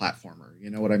much of a platformer. You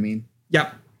know what I mean?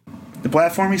 Yep. The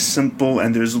platform is simple,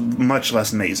 and there's much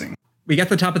less amazing. We get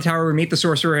to the top of the tower, we meet the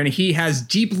sorcerer, and he has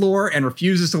deep lore and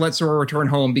refuses to let Sora return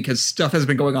home because stuff has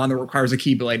been going on that requires a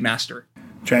Keyblade Master.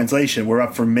 Translation, we're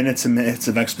up for minutes and minutes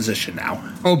of exposition now.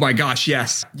 Oh my gosh,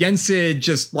 yes. Yen Sid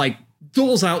just,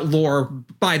 doles out lore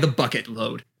by the bucket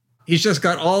load. He's just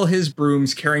got all his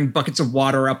brooms carrying buckets of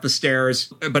water up the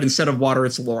stairs, but instead of water,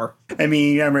 it's lore. I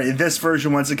mean, remember, in this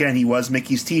version, once again, he was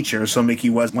Mickey's teacher, so Mickey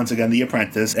was, once again, the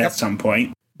apprentice at some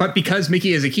point. But because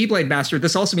Mickey is a Keyblade Master,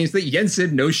 this also means that Yen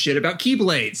Sid knows shit about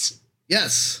Keyblades.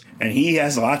 Yes. And he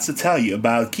has lots to tell you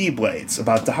about Keyblades,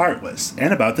 about the Heartless,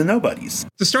 and about the Nobodies.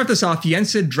 To start this off, Yen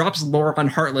Sid drops lore on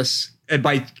Heartless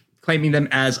by claiming them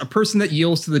as a person that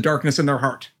yields to the darkness in their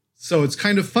heart. So it's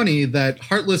kind of funny that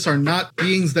Heartless are not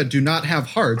beings that do not have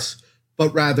hearts,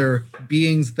 but rather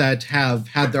beings that have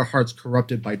had their hearts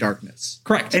corrupted by darkness.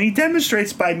 Correct. And he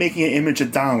demonstrates by making an image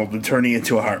of Donald and turning it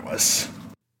into a Heartless.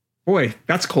 Boy,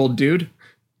 that's cold, dude.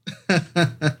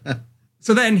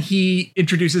 So then he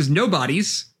introduces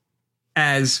Nobodies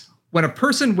as when a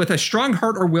person with a strong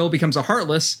heart or will becomes a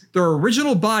Heartless, their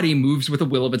original body moves with a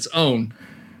will of its own.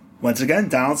 Once again,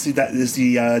 Donald is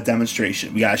the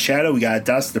demonstration. We got a Shadow, we got a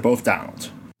Dust. They're both Donald.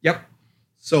 Yep.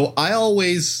 So I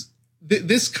always...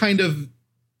 this kind of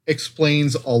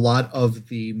explains a lot of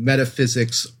the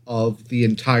metaphysics of the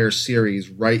entire series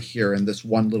right here in this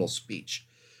one little speech.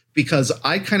 Because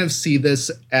I kind of see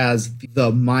this as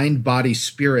the mind, body,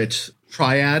 spirit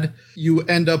triad. You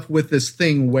end up with this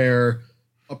thing where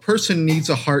a person needs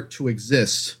a heart to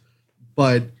exist,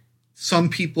 but some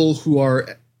people who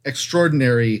are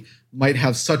extraordinary might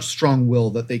have such strong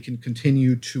will that they can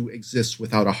continue to exist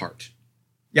without a heart.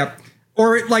 Yep.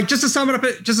 Or like just to sum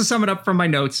it up from my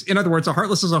notes. In other words, a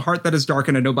heartless is a heart that is dark,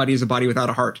 and a nobody is a body without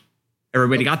a heart.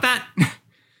 Everybody got that?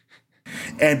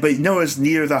 But notice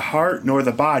neither the heart nor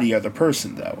the body are the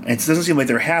person, though. And it doesn't seem like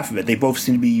they're half of it. They both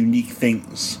seem to be unique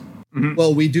things. Mm-hmm.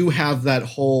 Well, we do have that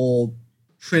whole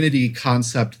Trinity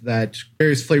concept that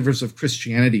various flavors of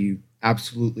Christianity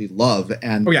absolutely love.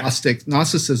 And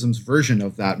Gnosticism's version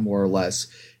of that, more or less,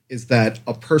 is that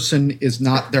a person is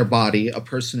not their body, a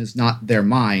person is not their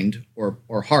mind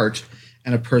or heart,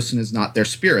 and a person is not their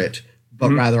spirit,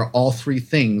 but rather all three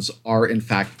things are, in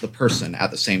fact, the person at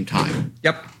the same time.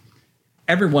 Yep.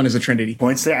 Everyone is a Trinity.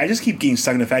 Points there. I just keep getting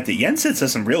stuck in the fact that Yensid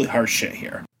says some really harsh shit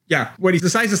here. Yeah. What he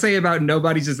decides to say about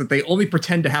Nobodies is that they only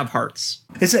pretend to have hearts.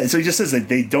 So he just says that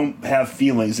they don't have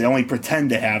feelings. They only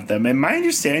pretend to have them. And my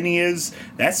understanding is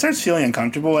that starts feeling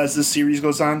uncomfortable as this series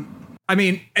goes on. I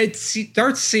mean, it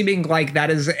starts seeming like that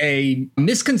is a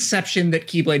misconception that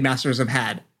Keyblade Masters have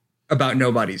had about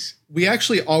Nobodies. We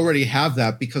actually already have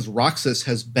that because Roxas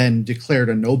has been declared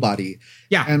a nobody.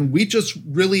 Yeah. And we just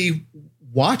really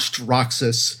watched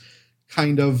Roxas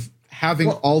kind of having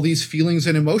all these feelings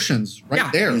and emotions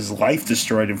there. His life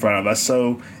destroyed in front of us,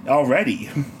 so already.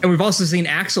 And we've also seen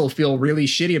Axel feel really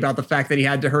shitty about the fact that he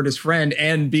had to hurt his friend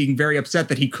and being very upset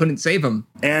that he couldn't save him.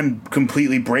 And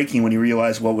completely breaking when he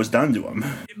realized what was done to him.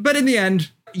 But in the end,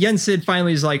 Yensid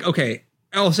finally is like, okay,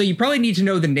 so you probably need to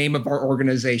know the name of our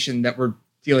organization that we're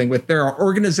dealing with. They're our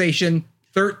Organization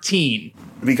 13.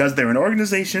 Because they're an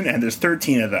organization and there's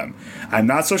 13 of them. I'm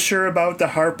not so sure about the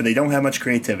heart, but they don't have much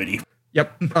creativity.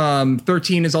 Yep.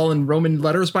 13 is all in Roman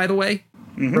letters, by the way.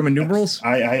 Mm-hmm. Roman numerals.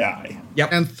 I. Yep.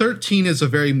 And 13 is a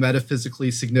very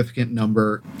metaphysically significant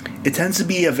number. It tends to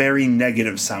be a very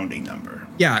negative sounding number.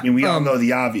 Yeah. I mean, we all know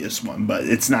the obvious one, but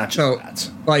it's not just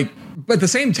that. But at the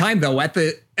same time, though, at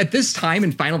this time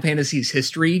in Final Fantasy's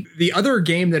history, the other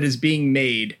game that is being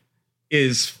made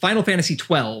is Final Fantasy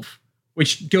 12,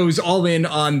 which goes all in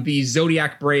on the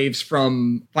Zodiac Braves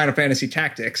from Final Fantasy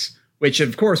Tactics, which,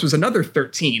 of course, was another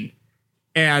 13.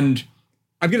 And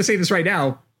I'm going to say this right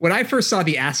now. When I first saw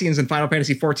the Asians in Final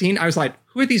Fantasy 14, I was like,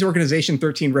 who are these Organization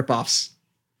 13 ripoffs?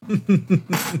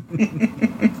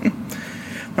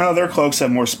 Well, their cloaks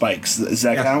have more spikes. Does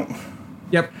that count?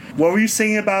 Yep. What were you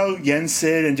saying about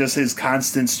Yensid and just his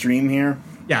constant stream here?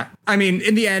 Yeah. I mean,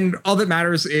 in the end, all that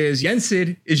matters is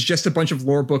Yensid is just a bunch of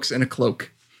lore books and a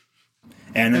cloak.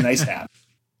 And a nice hat.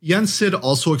 Yensid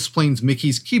also explains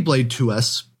Mickey's Keyblade to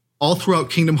us. All throughout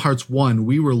Kingdom Hearts 1,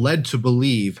 we were led to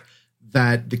believe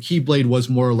that the Keyblade was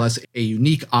more or less a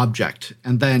unique object.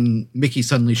 And then Mickey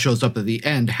suddenly shows up at the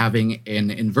end having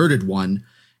an inverted one.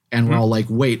 And we're all like,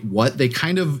 wait, what? They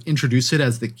kind of introduce it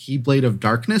as the Keyblade of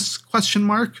Darkness, ?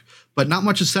 But not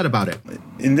much is said about it.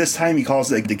 In this time, he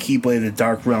calls it the Keyblade of the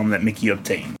Dark Realm that Mickey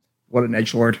obtained. What an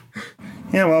edgelord.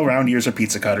 Yeah, well, round ears are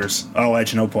pizza cutters. All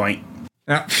edge, no point.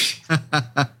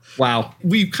 Wow.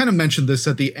 We kind of mentioned this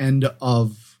at the end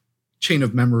of Chain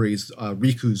of Memories,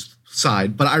 Riku's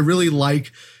side, but I really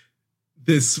like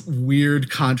this weird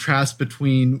contrast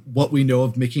between what we know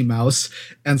of Mickey Mouse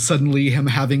and suddenly him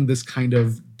having this kind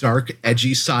of dark,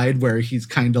 edgy side where he's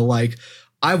kind of like,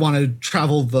 I want to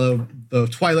travel the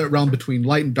Twilight Realm between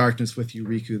light and darkness with you,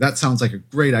 Riku. That sounds like a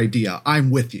great idea. I'm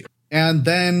with you. And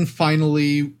then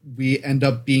finally, we end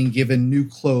up being given new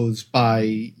clothes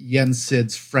by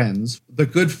Yensid's friends, the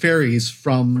good fairies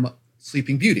from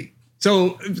Sleeping Beauty.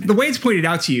 So the way it's pointed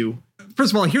out to you,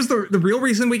 first of all, here's the real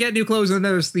reason we get new clothes, and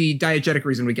then there's the diegetic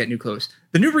reason we get new clothes.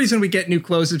 The new reason we get new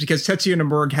clothes is because Tetsuya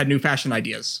Nomura had new fashion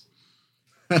ideas.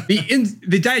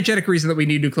 The diegetic reason that we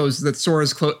need new clothes is that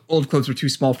Sora's old clothes were too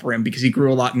small for him because he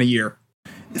grew a lot in a year.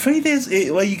 The funny thing is,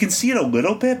 you can see it a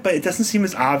little bit, but it doesn't seem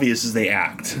as obvious as they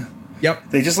act. Yep.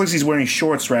 They just look like he's wearing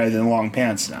shorts rather than long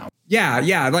pants now.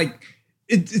 Yeah, like,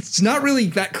 it's not really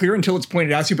that clear until it's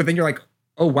pointed out to you, but then you're like,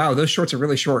 oh, wow, those shorts are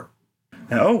really short.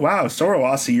 Oh, wow, Sora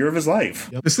lost a year of his life.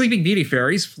 Yep. The Sleeping Beauty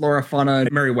fairies, Flora, Fauna,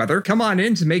 and Merryweather, come on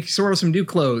in to make Sora some new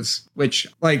clothes, which,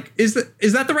 like, is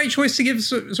that the right choice to give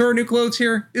Sora new clothes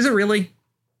here? Is it really?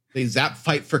 They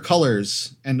fight for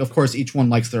colors, and of course, each one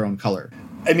likes their own color.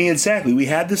 I mean, exactly. We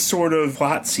had this sort of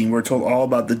plot scene where we're told all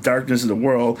about the darkness of the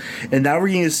world, and now we're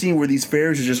getting a scene where these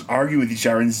fairies are just arguing with each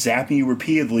other and zapping you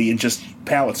repeatedly and just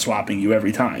palette swapping you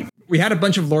every time. We had a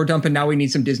bunch of lore dump, and now we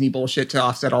need some Disney bullshit to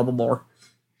offset all the lore.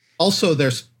 Also,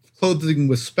 there's clothing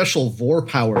with special vor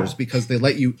powers because they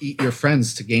let you eat your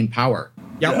friends to gain power.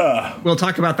 Yep. We'll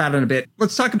talk about that in a bit.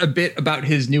 Let's talk a bit about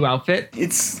his new outfit.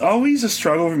 It's always a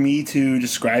struggle for me to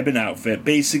describe an outfit.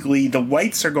 Basically, the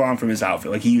whites are gone from his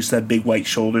outfit. Like, he used to have big white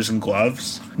shoulders and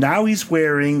gloves. Now he's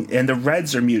wearing, and the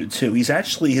reds are muted too.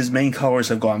 His main colors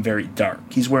have gone very dark.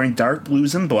 He's wearing dark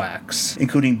blues and blacks,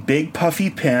 including big puffy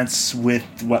pants with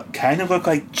what kind of look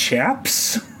like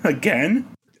chaps, again.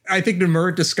 I think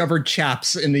Nomura discovered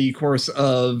chaps in the course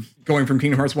of going from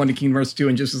Kingdom Hearts 1 to Kingdom Hearts 2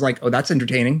 and just was like, oh, that's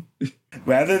entertaining.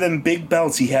 Rather than big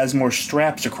belts, he has more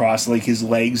straps across like his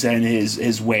legs and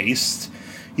his waist.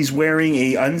 He's wearing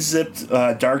a unzipped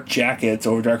dark jacket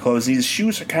over dark clothes. His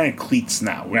shoes are kind of cleats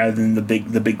now rather than the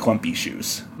big clumpy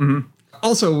shoes. Mm-hmm.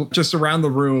 Also, just around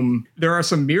the room, there are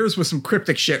some mirrors with some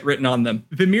cryptic shit written on them.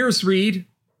 The mirrors read,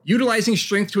 utilizing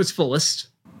strength to its fullest.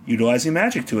 Utilizing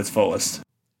magic to its fullest.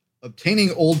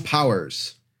 Obtaining old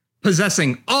powers.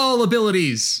 Possessing all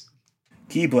abilities.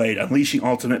 Keyblade, unleashing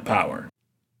ultimate power.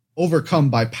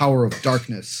 Overcome by power of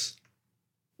darkness.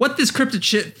 What this cryptid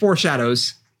shit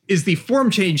foreshadows is the form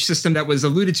change system that was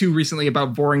alluded to recently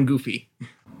about Vor and Goofy.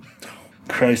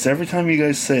 Christ, every time you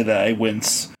guys say that, I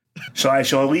wince. So I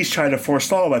shall at least try to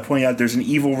forestall by pointing out there's an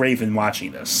evil raven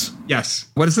watching this. Yes.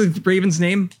 What is the raven's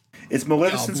name? It's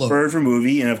Maleficent's bird for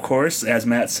movie, and of course, as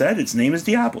Matt said, its name is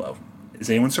Diablo. Is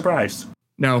anyone surprised?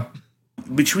 No.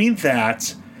 Between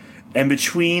that and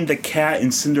between the cat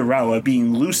and Cinderella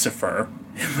being Lucifer,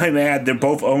 if I may add, they're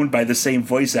both owned by the same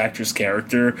voice actress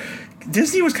character.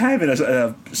 Disney was kind of in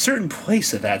a certain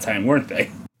place at that time, weren't they?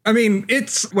 I mean,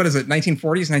 it's, what is it,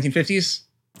 1940s, 1950s?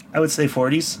 I would say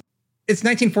 40s. It's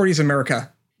 1940s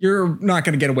America. You're not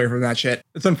going to get away from that shit.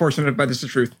 It's unfortunate, but it's the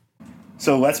truth.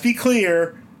 So let's be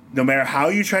clear. No matter how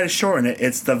you try to shorten it,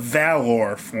 it's the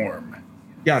Valor form.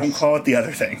 Yes. Don't call it the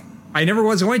other thing. I never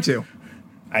was going to.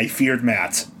 I feared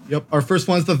Matt. Yep, our first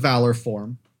one's the Valor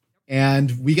form.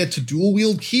 And we get to dual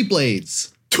wield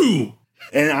Keyblades. 2!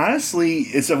 And honestly,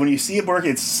 it's when you see it work,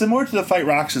 it's similar to the fight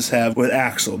Roxas have with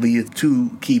Axel, the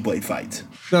 2 Keyblade fight.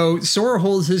 So Sora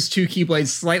holds his 2 Keyblades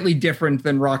slightly different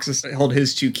than Roxas held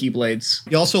his 2 Keyblades.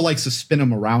 He also likes to spin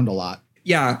them around a lot.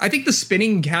 Yeah, I think the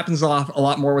spinning happens a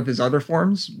lot more with his other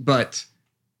forms, but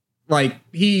like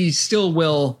he still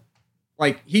will,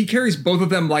 like he carries both of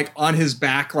them like on his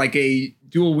back like a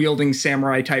dual wielding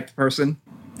samurai type person.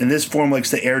 And this form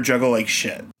likes to air juggle like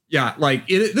shit. Yeah, like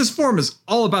this form is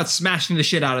all about smashing the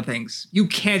shit out of things. You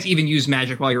can't even use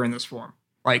magic while you're in this form.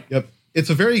 Like, yep. It's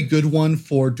a very good one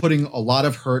for putting a lot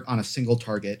of hurt on a single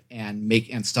target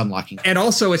and stun locking. And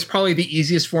also, it's probably the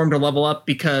easiest form to level up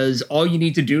because all you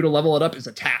need to do to level it up is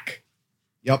attack.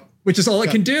 Yep. Which is all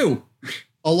it can do.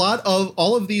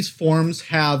 All of these forms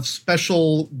have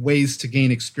special ways to gain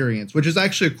experience, which is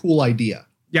actually a cool idea.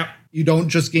 Yep. You don't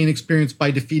just gain experience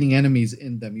by defeating enemies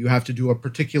in them. You have to do a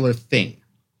particular thing.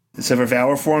 Instead of a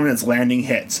Valor form, it's landing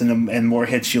hits, and more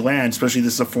hits you land, especially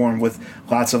this is a form with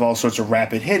lots of all sorts of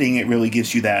rapid hitting, it really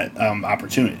gives you that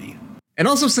opportunity. And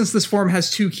also, since this form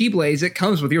has 2 Keyblades, it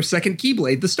comes with your second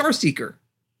Keyblade, the Starseeker,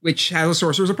 which has a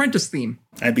Sorcerer's Apprentice theme.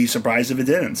 I'd be surprised if it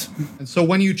didn't. And so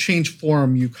when you change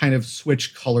form, you kind of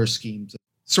switch color schemes.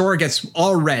 Sora gets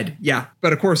all red, yeah.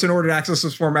 But of course, in order to access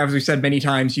this form, as we said many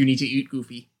times, you need to eat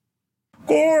Goofy.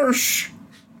 Gorsh!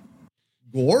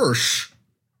 Gorsh!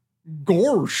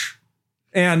 Gorsh.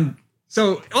 And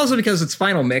so, also because it's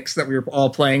Final Mix that we're all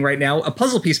playing right now, a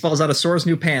puzzle piece falls out of Sora's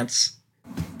new pants.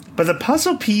 But the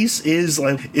puzzle piece is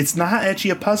like, it's not actually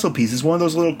a puzzle piece. It's one of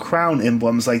those little crown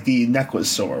emblems like the necklace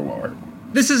Sora wore.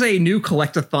 This is a new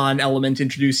collectathon element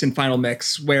introduced in Final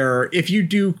Mix, where if you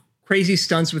do crazy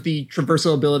stunts with the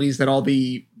traversal abilities that all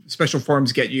the special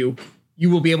forms get you,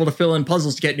 you will be able to fill in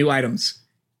puzzles to get new items.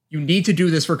 You need to do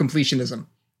this for completionism.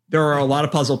 There are a lot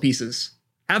of puzzle pieces.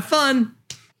 Have fun!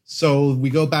 So we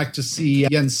go back to see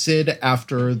Yen Sid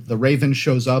after the Raven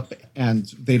shows up, and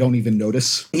they don't even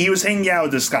notice. He was hanging out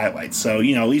with the skylights, so,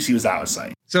 at least he was out of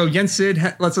sight. So Yen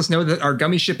Sid lets us know that our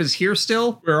gummy ship is here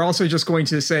still. We're also just going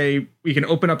to say we can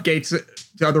open up gates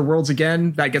to other worlds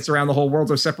again. That gets around the whole worlds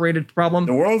are separated problem.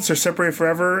 The worlds are separated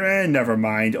forever, and never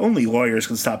mind. Only lawyers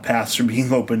can stop paths from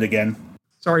being opened again.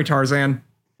 Sorry, Tarzan.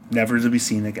 Never to be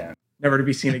seen again. Never to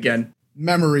be seen again.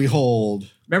 Memory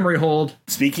hold. Memory hold.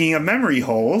 Speaking of memory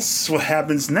holes, what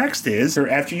happens next is,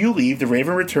 after you leave, the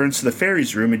Raven returns to the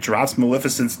fairy's room and drops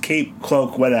Maleficent's cape,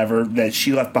 cloak, whatever, that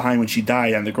she left behind when she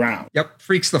died on the ground. Yep,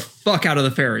 freaks the fuck out of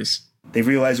the fairies. They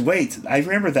realize, wait, I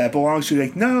remember that belongs to you.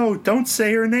 Like, no, don't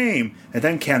say her name. And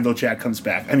then Candlejack comes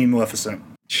back. I mean, Maleficent.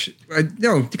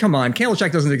 No, come on.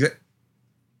 Candlejack doesn't exist.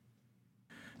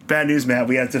 Bad news, Matt.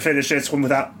 We have to finish this one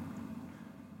without...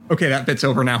 Okay, that bit's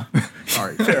over now.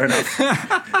 Sorry. Fair enough.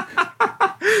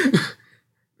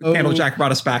 Candlejack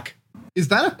brought us back. Is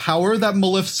that a power that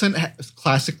Maleficent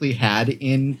classically had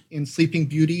in Sleeping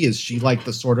Beauty? Is she like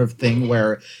the sort of thing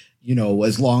where, you know,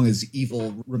 as long as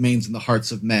evil remains in the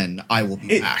hearts of men, I will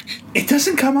be back? It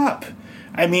doesn't come up.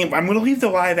 I mean, I'm going to leave the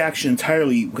live action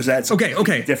entirely because that's okay.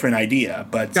 A different idea.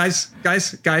 But guys,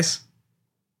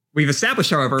 we've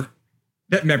established, however,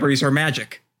 that memories are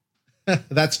magic.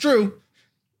 That's true.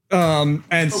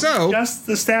 So just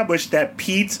established that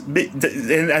Pete and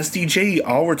SDJ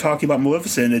all were talking about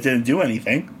Maleficent and it didn't do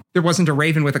anything. There wasn't a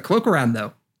raven with a cloak around,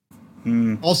 though.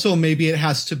 Also, maybe it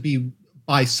has to be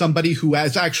by somebody who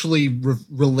is actually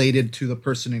related to the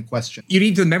person in question. You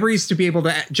need the memories to be able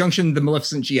to junction the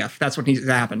Maleficent GF. That's what needs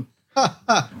to happen.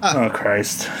 Oh,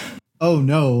 Christ. Oh,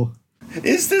 no.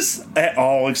 Is this at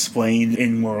all explained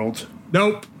in World?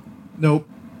 Nope. Nope.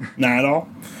 Not at all?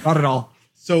 Not at all.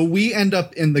 So we end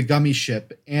up in the gummy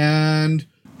ship and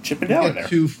Chip and Dale get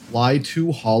to fly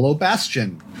to Hollow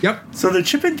Bastion. Yep. So the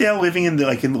Chip and Dale living in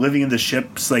the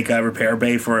ship's repair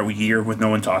bay for a year with no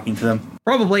one talking to them.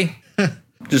 Probably.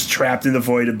 Just trapped in the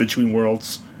void of between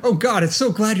worlds. Oh God, it's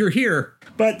so glad you're here.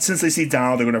 But since they see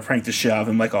Donald, they're going to prank the shit out of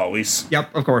him like always.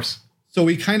 Yep, of course. So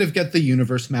we kind of get the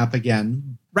universe map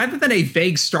again. Rather than a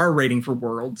vague star rating for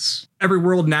worlds, every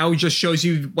world now just shows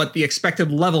you what the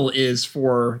expected level is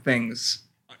for things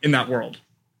in that world,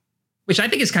 which I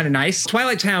think is kind of nice.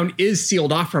 Twilight Town is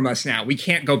sealed off from us now. We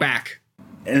can't go back.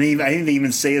 And I think they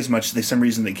even say as much. For some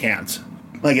reason they can't.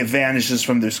 Like it vanishes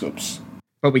from their scopes.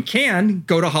 But we can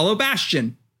go to Hollow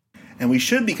Bastion. And we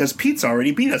should because Pete's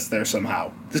already beat us there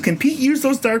somehow. Can Pete use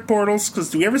those dark portals? Because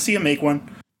do we ever see him make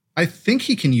one? I think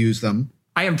he can use them.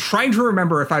 I am trying to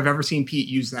remember if I've ever seen Pete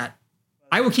use that.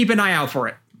 I will keep an eye out for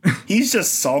it. He's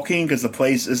just sulking because the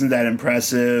place isn't that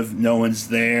impressive. No one's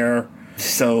there.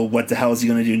 So what the hell is he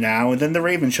going to do now? And then the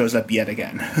Raven shows up yet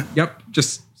again. Yep,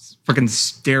 just fucking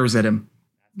stares at him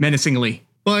menacingly.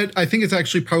 But I think it's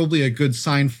actually probably a good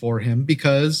sign for him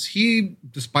because he,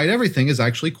 despite everything, is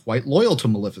actually quite loyal to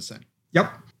Maleficent.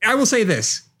 Yep. I will say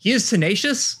this. He is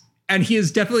tenacious, and he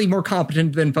is definitely more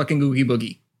competent than fucking Oogie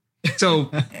Boogie. So...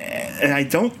 and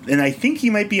I think he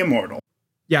might be immortal.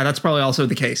 Yeah, that's probably also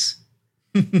the case.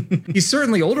 He's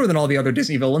certainly older than all the other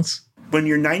Disney villains. When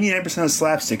you're 99% a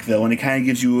slapstick villain, it kind of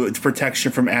gives you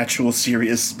protection from actual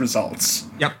serious results.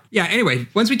 Yep. Yeah, anyway,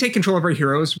 once we take control of our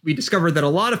heroes, we discover that a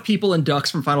lot of people and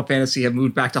ducks from Final Fantasy have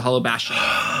moved back to Hollow Bastion.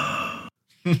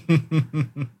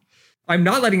 I'm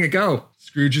not letting it go.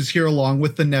 Scrooge is here along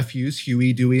with the nephews,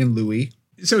 Huey, Dewey, and Louie.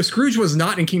 So Scrooge was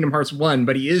not in Kingdom Hearts 1,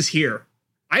 but he is here.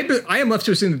 I am left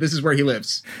to assume that this is where he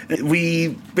lives. We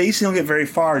basically don't get very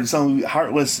far and some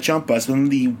heartless jump us when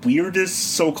the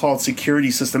weirdest so-called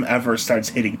security system ever starts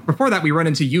hitting. Before that, we run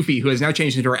into Yuffie, who has now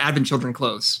changed into her Advent Children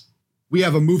clothes. We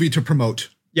have a movie to promote.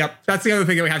 Yep, that's the other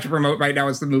thing that we have to promote right now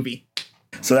is the movie.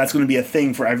 So that's going to be a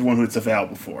thing for everyone who it's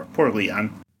available for. Poor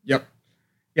Leon. Yep.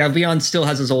 Yeah, Leon still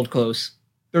has his old clothes.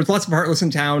 There's lots of Heartless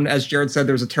in town. As Jared said,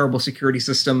 there's a terrible security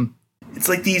system. It's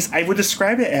like these, I would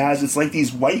describe it as, it's like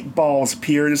these white balls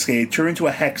appear in the sky, turn into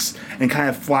a hex, and kind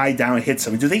of fly down and hit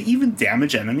something. Do they even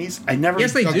damage enemies? I never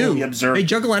Yes, they do. Observed. They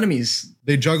juggle enemies.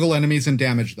 They juggle enemies and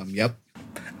damage them, yep.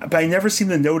 But I never seem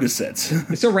to notice it.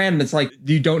 It's so random, it's like,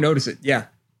 you don't notice it, yeah.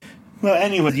 Well,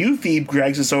 anyway, Yuffie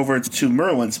drags us over to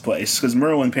Merlin's place, because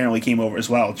Merlin apparently came over as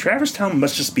well. Traverse Town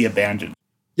must just be abandoned.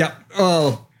 Yep.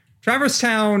 Oh, Traverse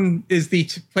Town is the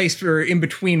place for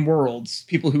in-between worlds,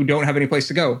 people who don't have any place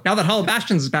to go. Now that Hollow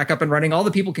Bastions is back up and running, all the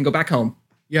people can go back home.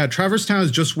 Yeah, Traverse Town is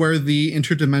just where the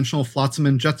interdimensional Flotsam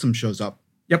and Jetsam shows up.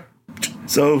 Yep.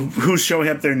 So who's showing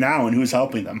up there now and who's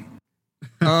helping them?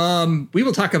 We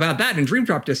will talk about that in Dream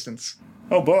Drop Distance.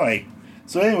 Oh boy.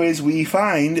 So anyways, we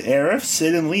find Aerith,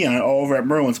 Sid, and Leon all over at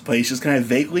Merlin's place, just kind of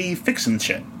vaguely fixing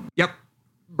shit. Yep.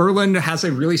 Merlin has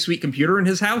a really sweet computer in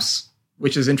his house,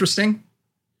 which is interesting.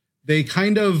 We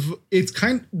get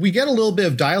a little bit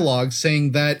of dialogue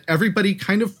saying that everybody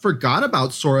kind of forgot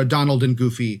about Sora, Donald, and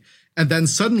Goofy. And then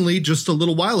suddenly, just a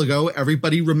little while ago,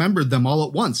 everybody remembered them all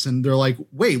at once. And they're like,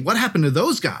 wait, what happened to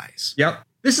those guys? Yep.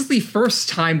 This is the first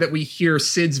time that we hear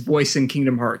Sid's voice in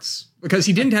Kingdom Hearts, because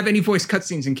he didn't have any voice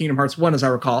cutscenes in Kingdom Hearts 1, as I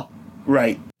recall.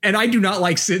 Right. And I do not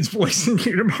like Sid's voice in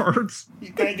Kingdom Hearts.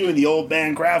 He's kind of doing the old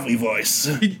man gravelly voice.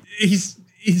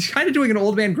 He's kind of doing an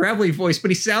old man gravelly voice,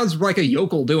 but he sounds like a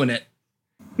yokel doing it.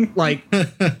 Like,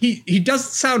 he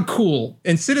doesn't sound cool.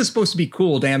 And Sid is supposed to be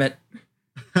cool, damn it.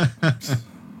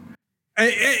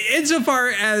 Insofar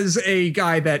as a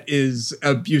guy that is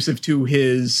abusive to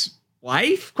his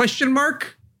wife, question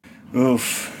mark?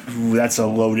 Oof, that's a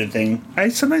loaded thing. I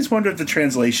sometimes wonder if the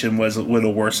translation was a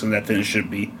little worse than that than it should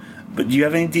be. But do you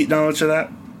have any deep knowledge of that?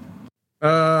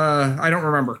 I don't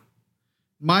remember.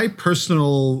 My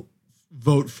personal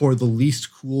vote for the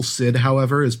least cool Sid,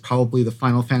 however, is probably the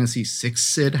Final Fantasy VI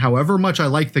Sid. However much I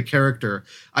like the character,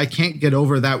 I can't get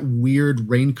over that weird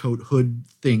raincoat hood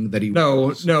thing that he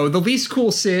wears. No, the least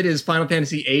cool Sid is Final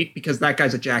Fantasy VIII because that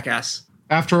guy's a jackass.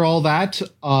 After all that,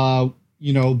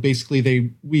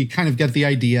 basically we kind of get the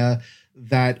idea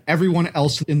that everyone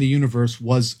else in the universe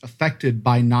was affected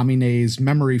by Naminé's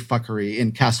memory fuckery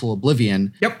in Castle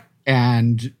Oblivion. Yep.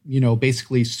 And,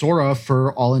 basically Sora,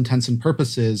 for all intents and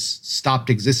purposes, stopped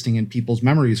existing in people's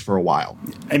memories for a while.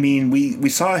 I mean, we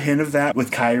saw a hint of that with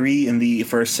Kairi in the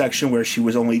first section where she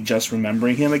was only just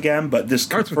remembering him again, but this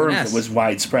confirms it was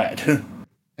widespread.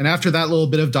 And after that little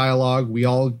bit of dialogue, we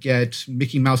all get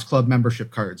Mickey Mouse Club membership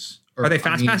cards. Are they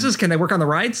fast passes? Can they work on the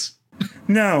rides?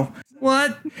 No.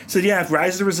 What? So yeah, if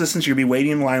Rise of the Resistance, you're going to be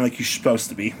waiting in line like you're supposed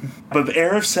to be. But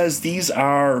Arif says these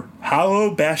are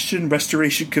Hollow Bastion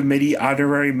Restoration Committee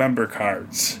honorary member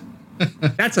cards.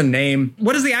 That's a name.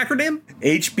 What is the acronym?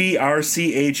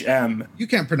 HBRCHM. You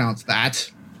can't pronounce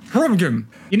that. Program.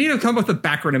 You need to come up with a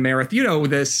backronym, Arif. You know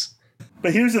this.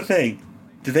 But here's the thing.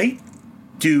 Do they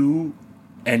do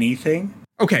anything?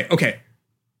 Okay.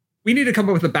 We need to come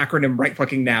up with a backronym right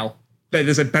fucking now that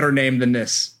is a better name than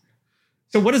this.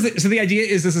 So what is it? So the idea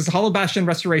is this is Hollow Bastion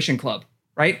Restoration Club,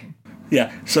 right?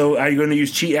 Yeah. So are you going to use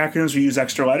cheat acronyms or use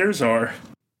extra letters or?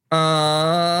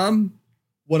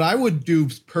 What I would do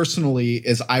personally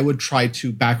is I would try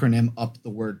to backronym up the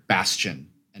word Bastion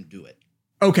and do it.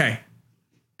 Okay,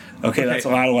 that's a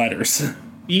lot of letters.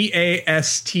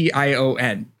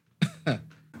 BASTION.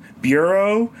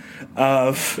 Bureau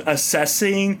of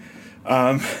Assessing.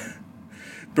 Bureau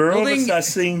of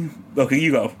Assessing. Okay,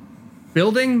 you go.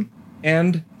 Building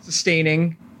and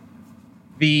sustaining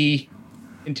the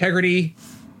integrity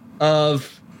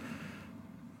of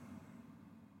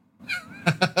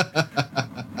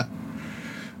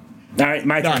all right,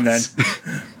 my turn then.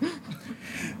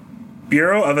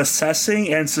 Bureau of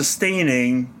Assessing and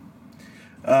Sustaining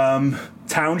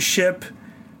Township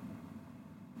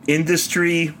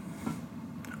Industry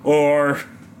or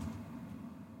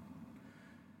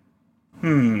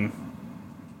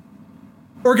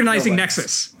Organizing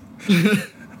Nexus.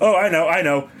 Oh, I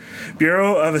know.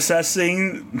 Bureau of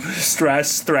Assessing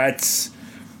Stress Threats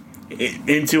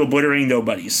into Obliterating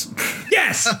Nobodies.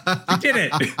 Yes! You did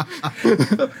it!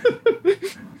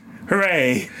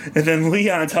 Hooray! And then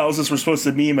Leon tells us we're supposed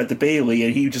to meet him at the Bailey,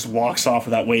 and he just walks off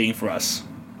without waiting for us.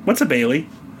 What's a Bailey?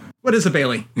 What is a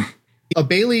Bailey? A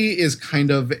Bailey is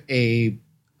kind of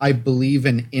I believe,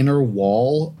 an inner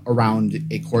wall around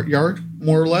a courtyard,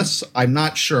 more or less. I'm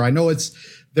not sure. I know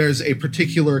there's a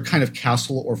particular kind of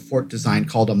castle or fort design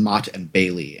called a motte and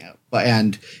bailey,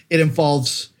 and it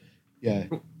involves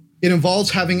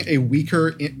having a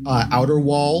weaker outer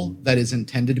wall that is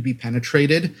intended to be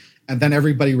penetrated, and then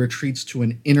everybody retreats to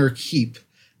an inner keep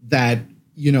that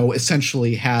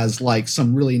essentially has like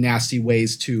some really nasty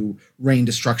ways to rain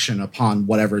destruction upon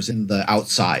whatever's in the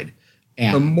outside.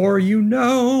 And the more you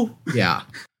know. Yeah.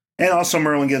 And also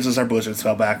Merlin gives us our Blizzard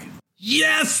spell back.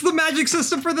 Yes, the magic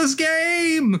system for this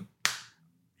game.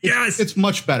 Yes. It's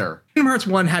much better. Kingdom Hearts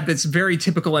 1 had this very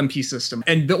typical MP system,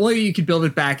 and the only way you could build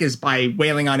it back is by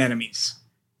wailing on enemies.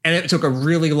 And it took a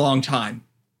really long time.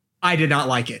 I did not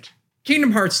like it.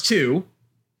 Kingdom Hearts 2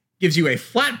 gives you a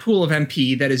flat pool of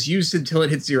MP that is used until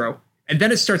it hits 0, and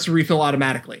then it starts to refill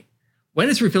automatically. When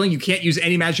it's refilling, you can't use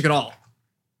any magic at all.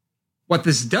 What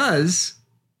this does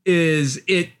is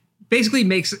it basically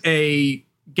makes a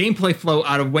gameplay flow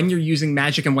out of when you're using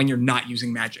magic and when you're not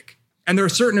using magic. And there are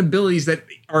certain abilities that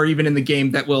are even in the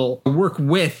game that will work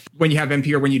with when you have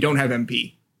MP or when you don't have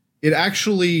MP. It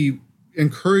actually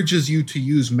encourages you to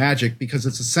use magic because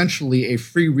it's essentially a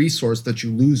free resource that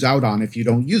you lose out on if you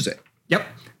don't use it. Yep.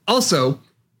 Also,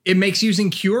 it makes using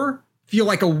Cure feel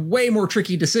like a way more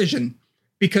tricky decision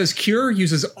because Cure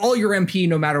uses all your MP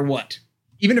no matter what,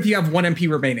 even if you have 1 MP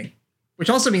remaining, which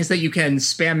also means that you can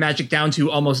spam magic down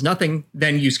to almost nothing,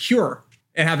 then use Cure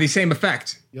and have the same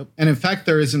effect. Yep. And in fact,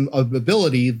 there is an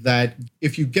ability that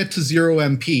if you get to 0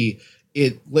 MP,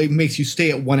 it makes you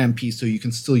stay at 1 MP so you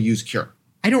can still use Cure.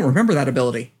 I don't remember that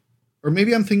ability. Or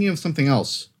maybe I'm thinking of something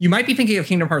else. You might be thinking of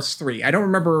Kingdom Hearts 3. I don't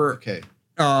remember. Okay.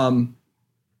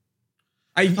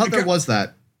 I thought there was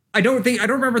that. I don't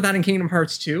remember that in Kingdom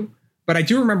Hearts 2, but I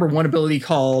do remember one ability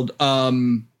called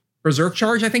Berserk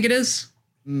Charge, I think it is.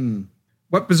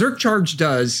 What Berserk Charge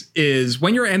does is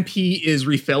when your MP is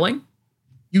refilling,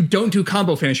 you don't do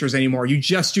combo finishers anymore. You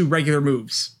just do regular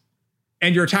moves.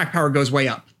 And your attack power goes way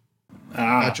up.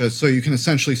 Gotcha. So you can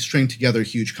essentially string together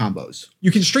huge combos. You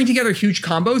can string together huge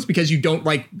combos because you don't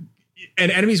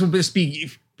and enemies will just be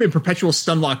in perpetual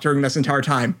stun lock during this entire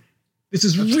time. This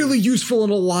is really useful in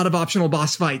a lot of optional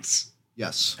boss fights.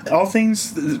 Yes. All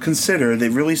things considered,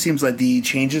 it really seems like the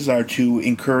changes are to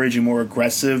encourage a more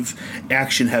aggressive,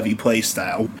 action-heavy play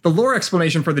style. The lore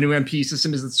explanation for the new MP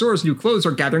system is that Sora's new clothes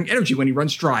are gathering energy when he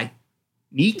runs dry.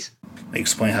 Neat. They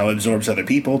explain how it absorbs other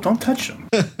people. Don't touch them.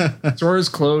 Sora's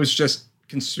clothes just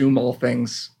consume all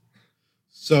things.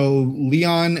 So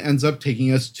Leon ends up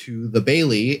taking us to the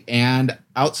Bailey, and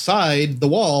outside the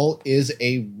wall is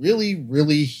a really,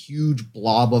 really huge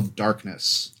blob of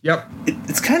darkness. Yep.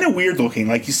 It's kind of weird looking.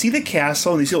 Like, you see the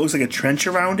castle, and you see it looks like a trench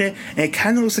around it, and it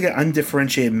kind of looks like an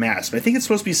undifferentiated mass. But I think it's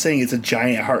supposed to be saying it's a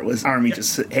giant Heartless army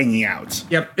just hanging out.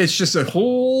 Yep, it's just a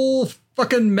whole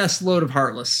fucking mess load of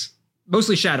Heartless.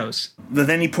 Mostly shadows. But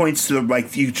then he points to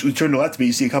you turn to the left, but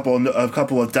you see a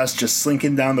couple of dust just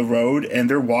slinking down the road, and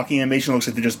their walking animation looks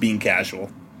like they're just being casual,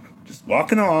 just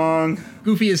walking along.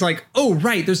 Goofy is like, "Oh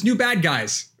right, there's new bad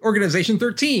guys. Organization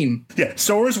 13." Yeah,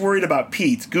 Sora's worried about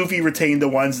Pete. Goofy retained the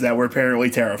ones that were apparently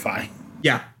terrifying.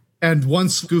 Yeah, and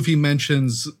once Goofy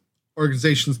mentions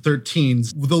Organization 13,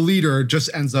 the leader just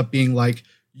ends up being like,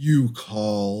 "You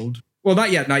called." Well,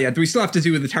 not yet. We still have to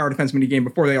do the tower defense minigame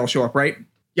before they all show up, right?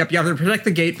 Yep, you have to protect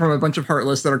the gate from a bunch of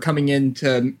Heartless that are coming in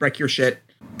to wreck your shit.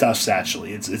 Dusks,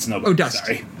 actually. It's Nobodies. Oh, Dusks.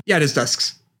 Sorry. Yeah, it is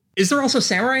Dusks. Is there also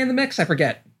Samurai in the mix? I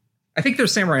forget. I think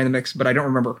there's Samurai in the mix, but I don't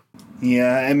remember.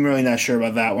 Yeah, I'm really not sure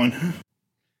about that one.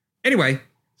 Anyway,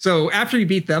 so after you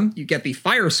beat them, you get the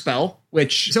Fire spell,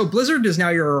 so Blizzard is now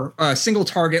your single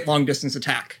target long distance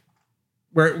attack,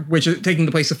 which is taking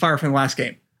the place of Fire from the last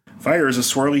game. Fire is a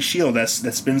swirly shield that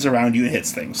spins around you and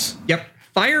hits things. Yep.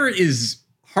 Fire is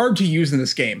hard to use in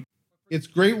this game. It's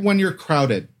great when you're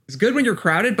crowded. It's good when you're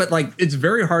crowded, but it's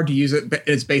very hard to use it in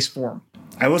its base form.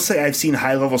 I will say I've seen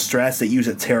high-level strats that use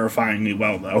it terrifyingly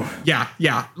well, though. Yeah.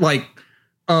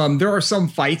 There are some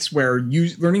fights where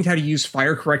learning how to use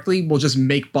fire correctly will just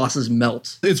make bosses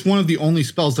melt. It's one of the only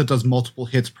spells that does multiple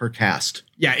hits per cast.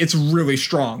 Yeah, it's really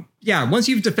strong. Yeah, once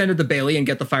you've defended the Bailey and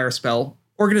get the fire spell,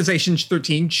 Organization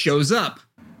 13 shows up.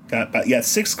 Got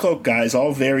 6 cloak guys,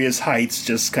 all various heights,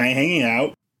 just kind of hanging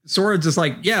out. Sora's just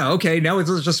like, yeah, okay, now let's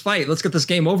just fight. Let's get this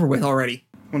game over with already.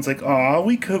 One's like, I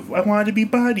wanted to be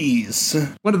buddies.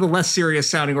 One of the less serious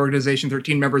sounding Organization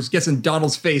 13 members gets in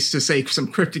Donald's face to say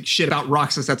some cryptic shit about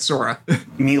Roxas at Sora.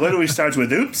 And he literally starts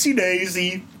with, oopsie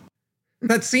daisy.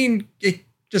 That scene, it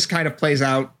just kind of plays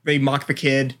out. They mock the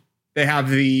kid. They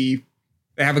have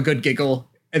a good giggle,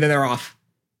 and then they're off.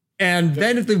 And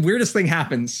then the weirdest thing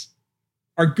happens.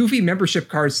 Our Goofy membership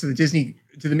cards to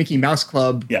the Mickey Mouse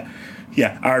Club.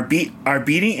 Yeah. Our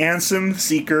beating Ansem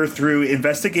Seeker through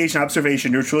investigation,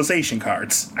 observation, neutralization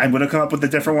cards. I'm going to come up with a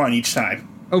different one each time.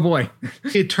 Oh boy.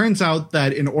 It turns out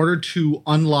that in order to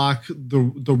unlock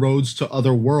the roads to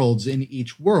other worlds in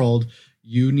each world,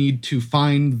 you need to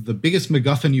find the biggest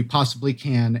MacGuffin you possibly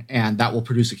can, and that will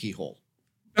produce a keyhole.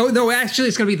 Oh, no, actually,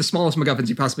 it's going to be the smallest MacGuffins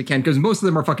you possibly can, because most of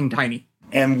them are fucking tiny.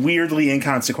 And weirdly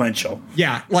inconsequential.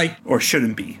 Yeah, or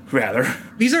shouldn't be, rather.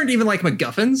 These aren't even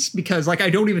MacGuffins, because I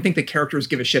don't even think the characters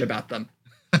give a shit about them.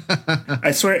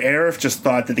 I swear Aerith just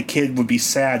thought that the kid would be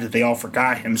sad that they all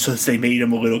forgot him, so they made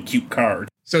him a little cute card.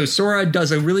 So Sora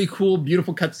does a really cool,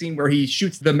 beautiful cutscene where he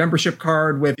shoots the membership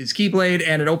card with his Keyblade,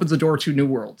 and it opens the door to new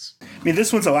worlds. I mean,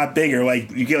 this one's a lot bigger.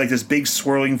 You get this big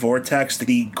swirling vortex.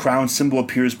 The crown symbol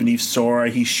appears beneath Sora.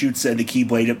 He shoots and the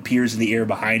Keyblade appears in the air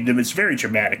behind him. It's very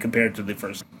dramatic compared to the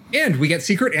first. And we get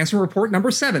Secret Answer Report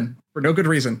number 7, for no good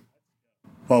reason.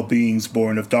 While beings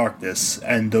born of darkness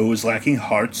and those lacking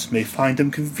hearts may find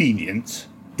them convenient,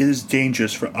 it is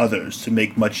dangerous for others to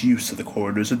make much use of the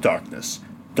corridors of darkness.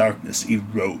 Darkness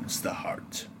erodes the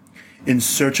heart. In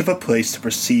search of a place to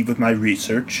proceed with my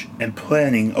research and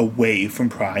planning away from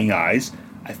prying eyes,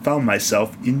 I found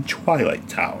myself in Twilight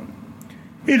Town.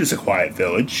 It is a quiet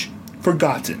village,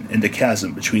 forgotten in the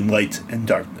chasm between light and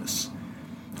darkness.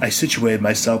 I situated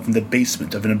myself in the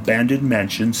basement of an abandoned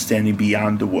mansion standing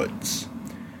beyond the woods.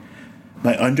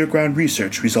 My underground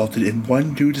research resulted in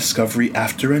one new discovery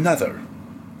after another.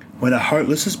 When a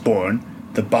Heartless is born,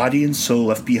 the body and soul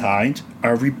left behind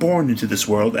are reborn into this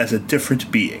world as a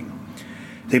different being.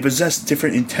 They possess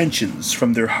different intentions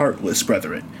from their Heartless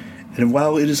brethren, and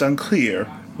while it is unclear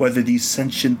whether these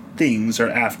sentient things are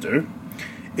after,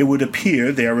 it would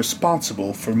appear they are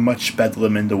responsible for much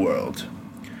bedlam in the world.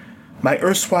 My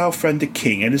erstwhile friend the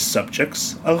king and his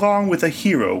subjects, along with a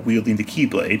hero wielding the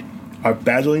Keyblade, are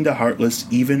battling the Heartless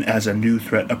even as a new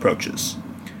threat approaches.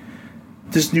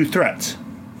 This new threat,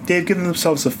 they have given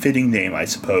themselves a fitting name, I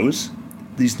suppose.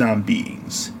 These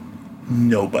non-beings.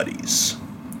 Nobodies.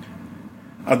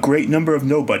 A great number of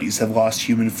nobodies have lost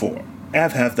human form,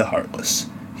 as have the Heartless.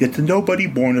 Yet the nobody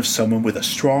born of someone with a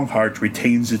strong heart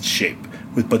retains its shape,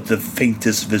 with but the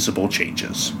faintest visible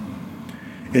changes.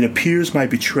 It appears my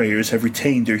betrayers have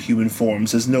retained their human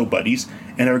forms as nobodies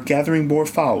and are gathering more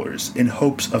followers in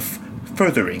hopes of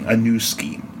furthering a new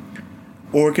scheme.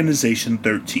 Organization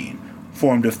 13,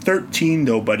 formed of 13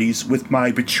 nobodies with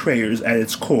my betrayers at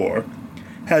its core,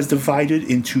 has divided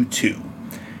into two.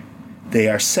 They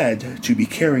are said to be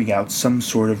carrying out some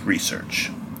sort of research.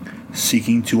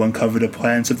 Seeking to uncover the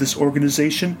plans of this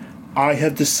organization, I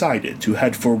have decided to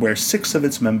head for where 6 of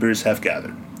its members have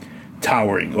gathered,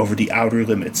 towering over the outer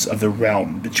limits of the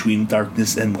realm between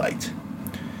darkness and light.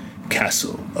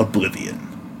 Castle Oblivion.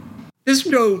 This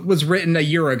note was written a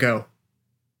year ago.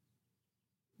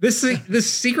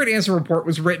 This secret answer report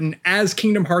was written as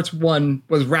Kingdom Hearts 1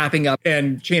 was wrapping up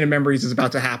and Chain of Memories is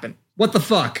about to happen. What the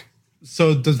fuck?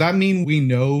 So does that mean we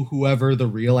know whoever the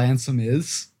real Ansem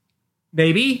is?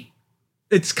 Maybe.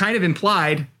 It's kind of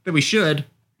implied that we should,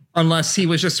 unless he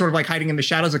was just sort of like hiding in the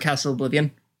shadows of Castle Oblivion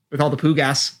with all the poo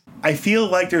gas. I feel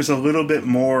like there's a little bit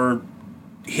more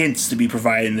hints to be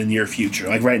provided in the near future.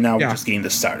 Like right now, we're just getting the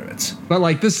start of it.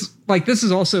 But this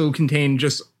is also contained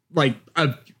just like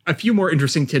a few more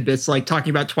interesting tidbits, like talking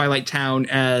about Twilight Town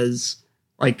as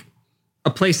like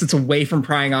a place that's away from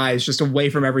prying eyes, just away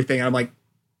from everything. And I'm like,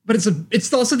 but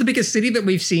it's also the biggest city that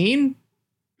we've seen.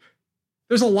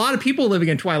 There's a lot of people living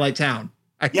in Twilight Town,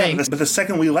 I think. But the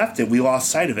second we left it, we lost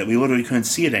sight of it. We literally couldn't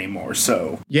see it anymore.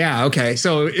 So yeah, okay.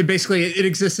 So it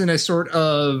exists in a sort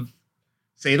of,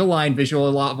 say the line,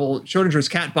 visual novel Schrodinger's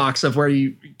cat box of where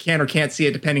you can or can't see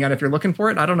it depending on if you're looking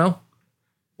for it. I don't know.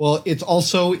 Well, it's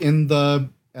also in the,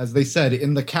 as they said,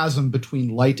 in the chasm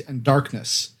between light and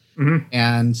darkness. Mm-hmm.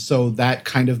 And so that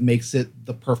kind of makes it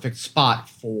the perfect spot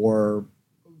for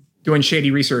doing shady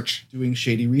research.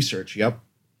 Yep.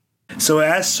 So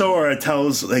as Sora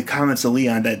comments to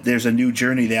Leon that there's a new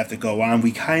journey they have to go on,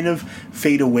 we kind of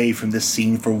fade away from this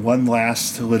scene for one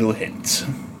last little hint.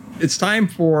 It's time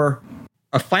for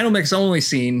a Final Mix only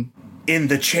scene. In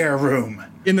the chair room.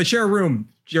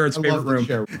 Jared's favorite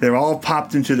room. They're all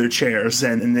popped into their chairs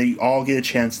and they all get a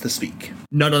chance to speak.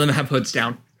 None of them have hoods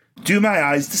down. Do my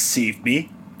eyes deceive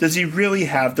me? Does he really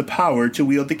have the power to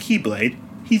wield the Keyblade?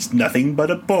 He's nothing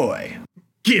but a boy.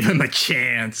 Give him a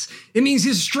chance. It means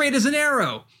he's straight as an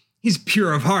arrow. He's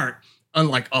pure of heart,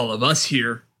 unlike all of us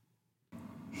here.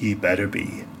 He better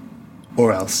be,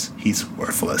 or else he's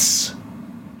worthless.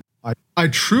 I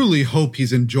truly hope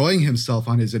he's enjoying himself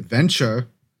on his adventure.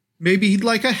 Maybe he'd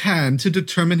like a hand to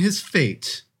determine his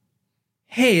fate.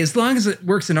 Hey, as long as it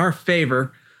works in our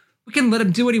favor, we can let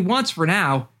him do what he wants for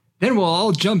now. Then we'll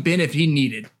all jump in if he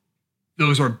needed.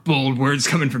 Those are bold words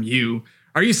coming from you.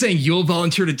 Are you saying you'll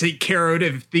volunteer to take care of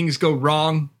it if things go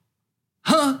wrong?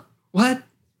 Huh? What?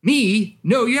 Me?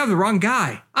 No, you have the wrong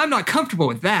guy. I'm not comfortable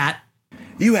with that.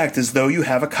 You act as though you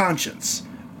have a conscience.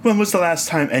 When was the last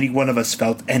time any one of us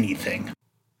felt anything?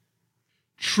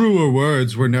 Truer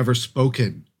words were never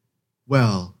spoken.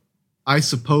 Well, I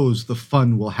suppose the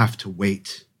fun will have to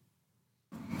wait.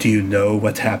 Do you know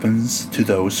what happens to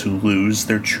those who lose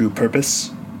their true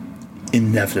purpose?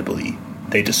 Inevitably,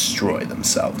 they destroy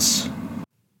themselves.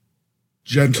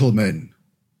 Gentlemen,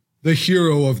 the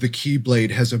hero of the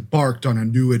Keyblade has embarked on a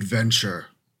new adventure.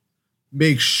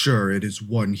 Make sure it is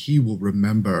one he will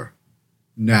remember.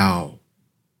 Now,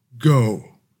 go.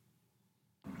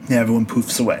 Everyone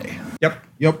poofs away.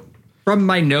 Yep. From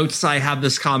my notes, I have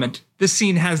this comment. This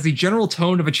scene has the general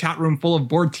tone of a chat room full of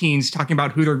bored teens talking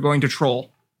about who they're going to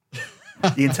troll.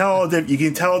 You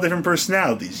can tell different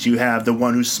personalities. You have the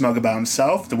one who's smug about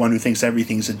himself, the one who thinks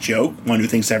everything's a joke, one who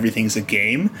thinks everything's a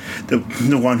game, the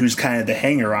one who's kind of the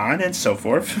hanger-on, and so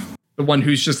forth. The one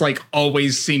who's just like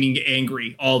always seeming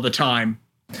angry all the time.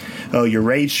 Oh, your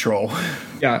rage troll.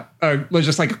 Yeah,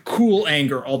 just like a cool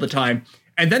anger all the time.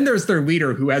 And then there's their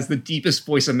leader who has the deepest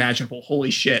voice imaginable. Holy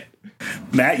shit.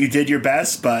 Matt, you did your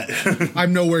best, but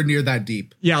I'm nowhere near that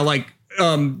deep. Yeah, like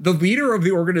the leader of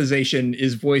the organization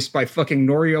is voiced by fucking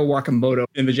Norio Wakamoto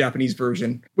in the Japanese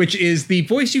version, which is the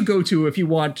voice you go to if you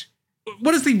want.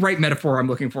 What is the right metaphor I'm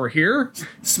looking for here?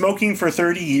 Smoking for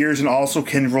 30 years and also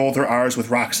can roll their R's with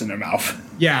rocks in their mouth.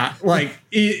 Yeah, like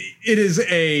it is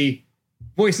a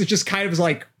voice that just kind of is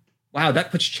like, wow,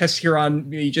 that puts chest hair on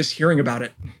me just hearing about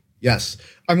it. Yes.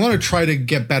 I'm going to try to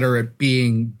get better at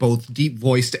being both deep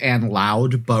voiced and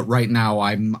loud, but right now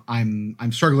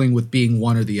I'm struggling with being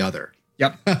one or the other.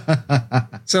 Yep.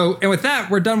 So, and with that,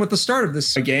 we're done with the start of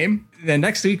this game. Then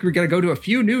next week, we're going to go to a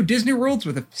few new Disney worlds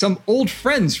with some old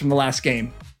friends from the last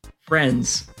game.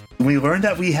 Friends. We learned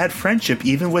that we had friendship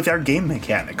even with our game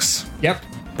mechanics. Yep.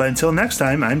 But until next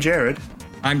time, I'm Jared.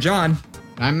 I'm John.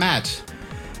 I'm Matt.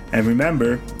 And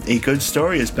remember, a good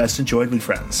story is best enjoyed with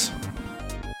friends.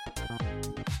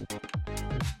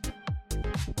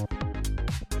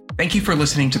 Thank you for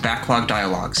listening to Backlog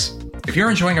Dialogues. If you're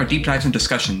enjoying our deep dives and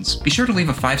discussions, be sure to leave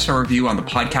a 5-star review on the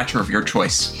podcatcher of your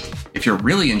choice. If you're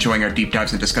really enjoying our deep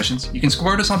dives and discussions, you can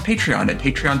support us on Patreon at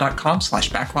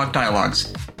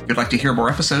patreon.com/backlogdialogues. If you'd like to hear more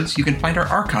episodes, you can find our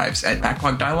archives at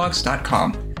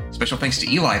backlogdialogues.com. Special thanks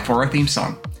to Eli for our theme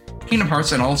song. Kingdom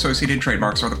Hearts and all associated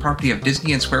trademarks are the property of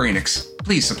Disney and Square Enix.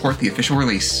 Please support the official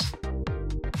release.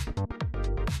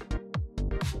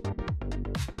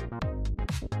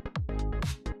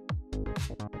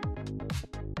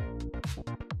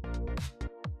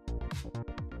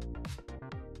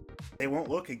 They won't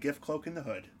look a gift cloak in the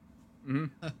hood.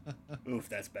 Mm-hmm. Oof,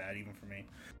 that's bad even for me.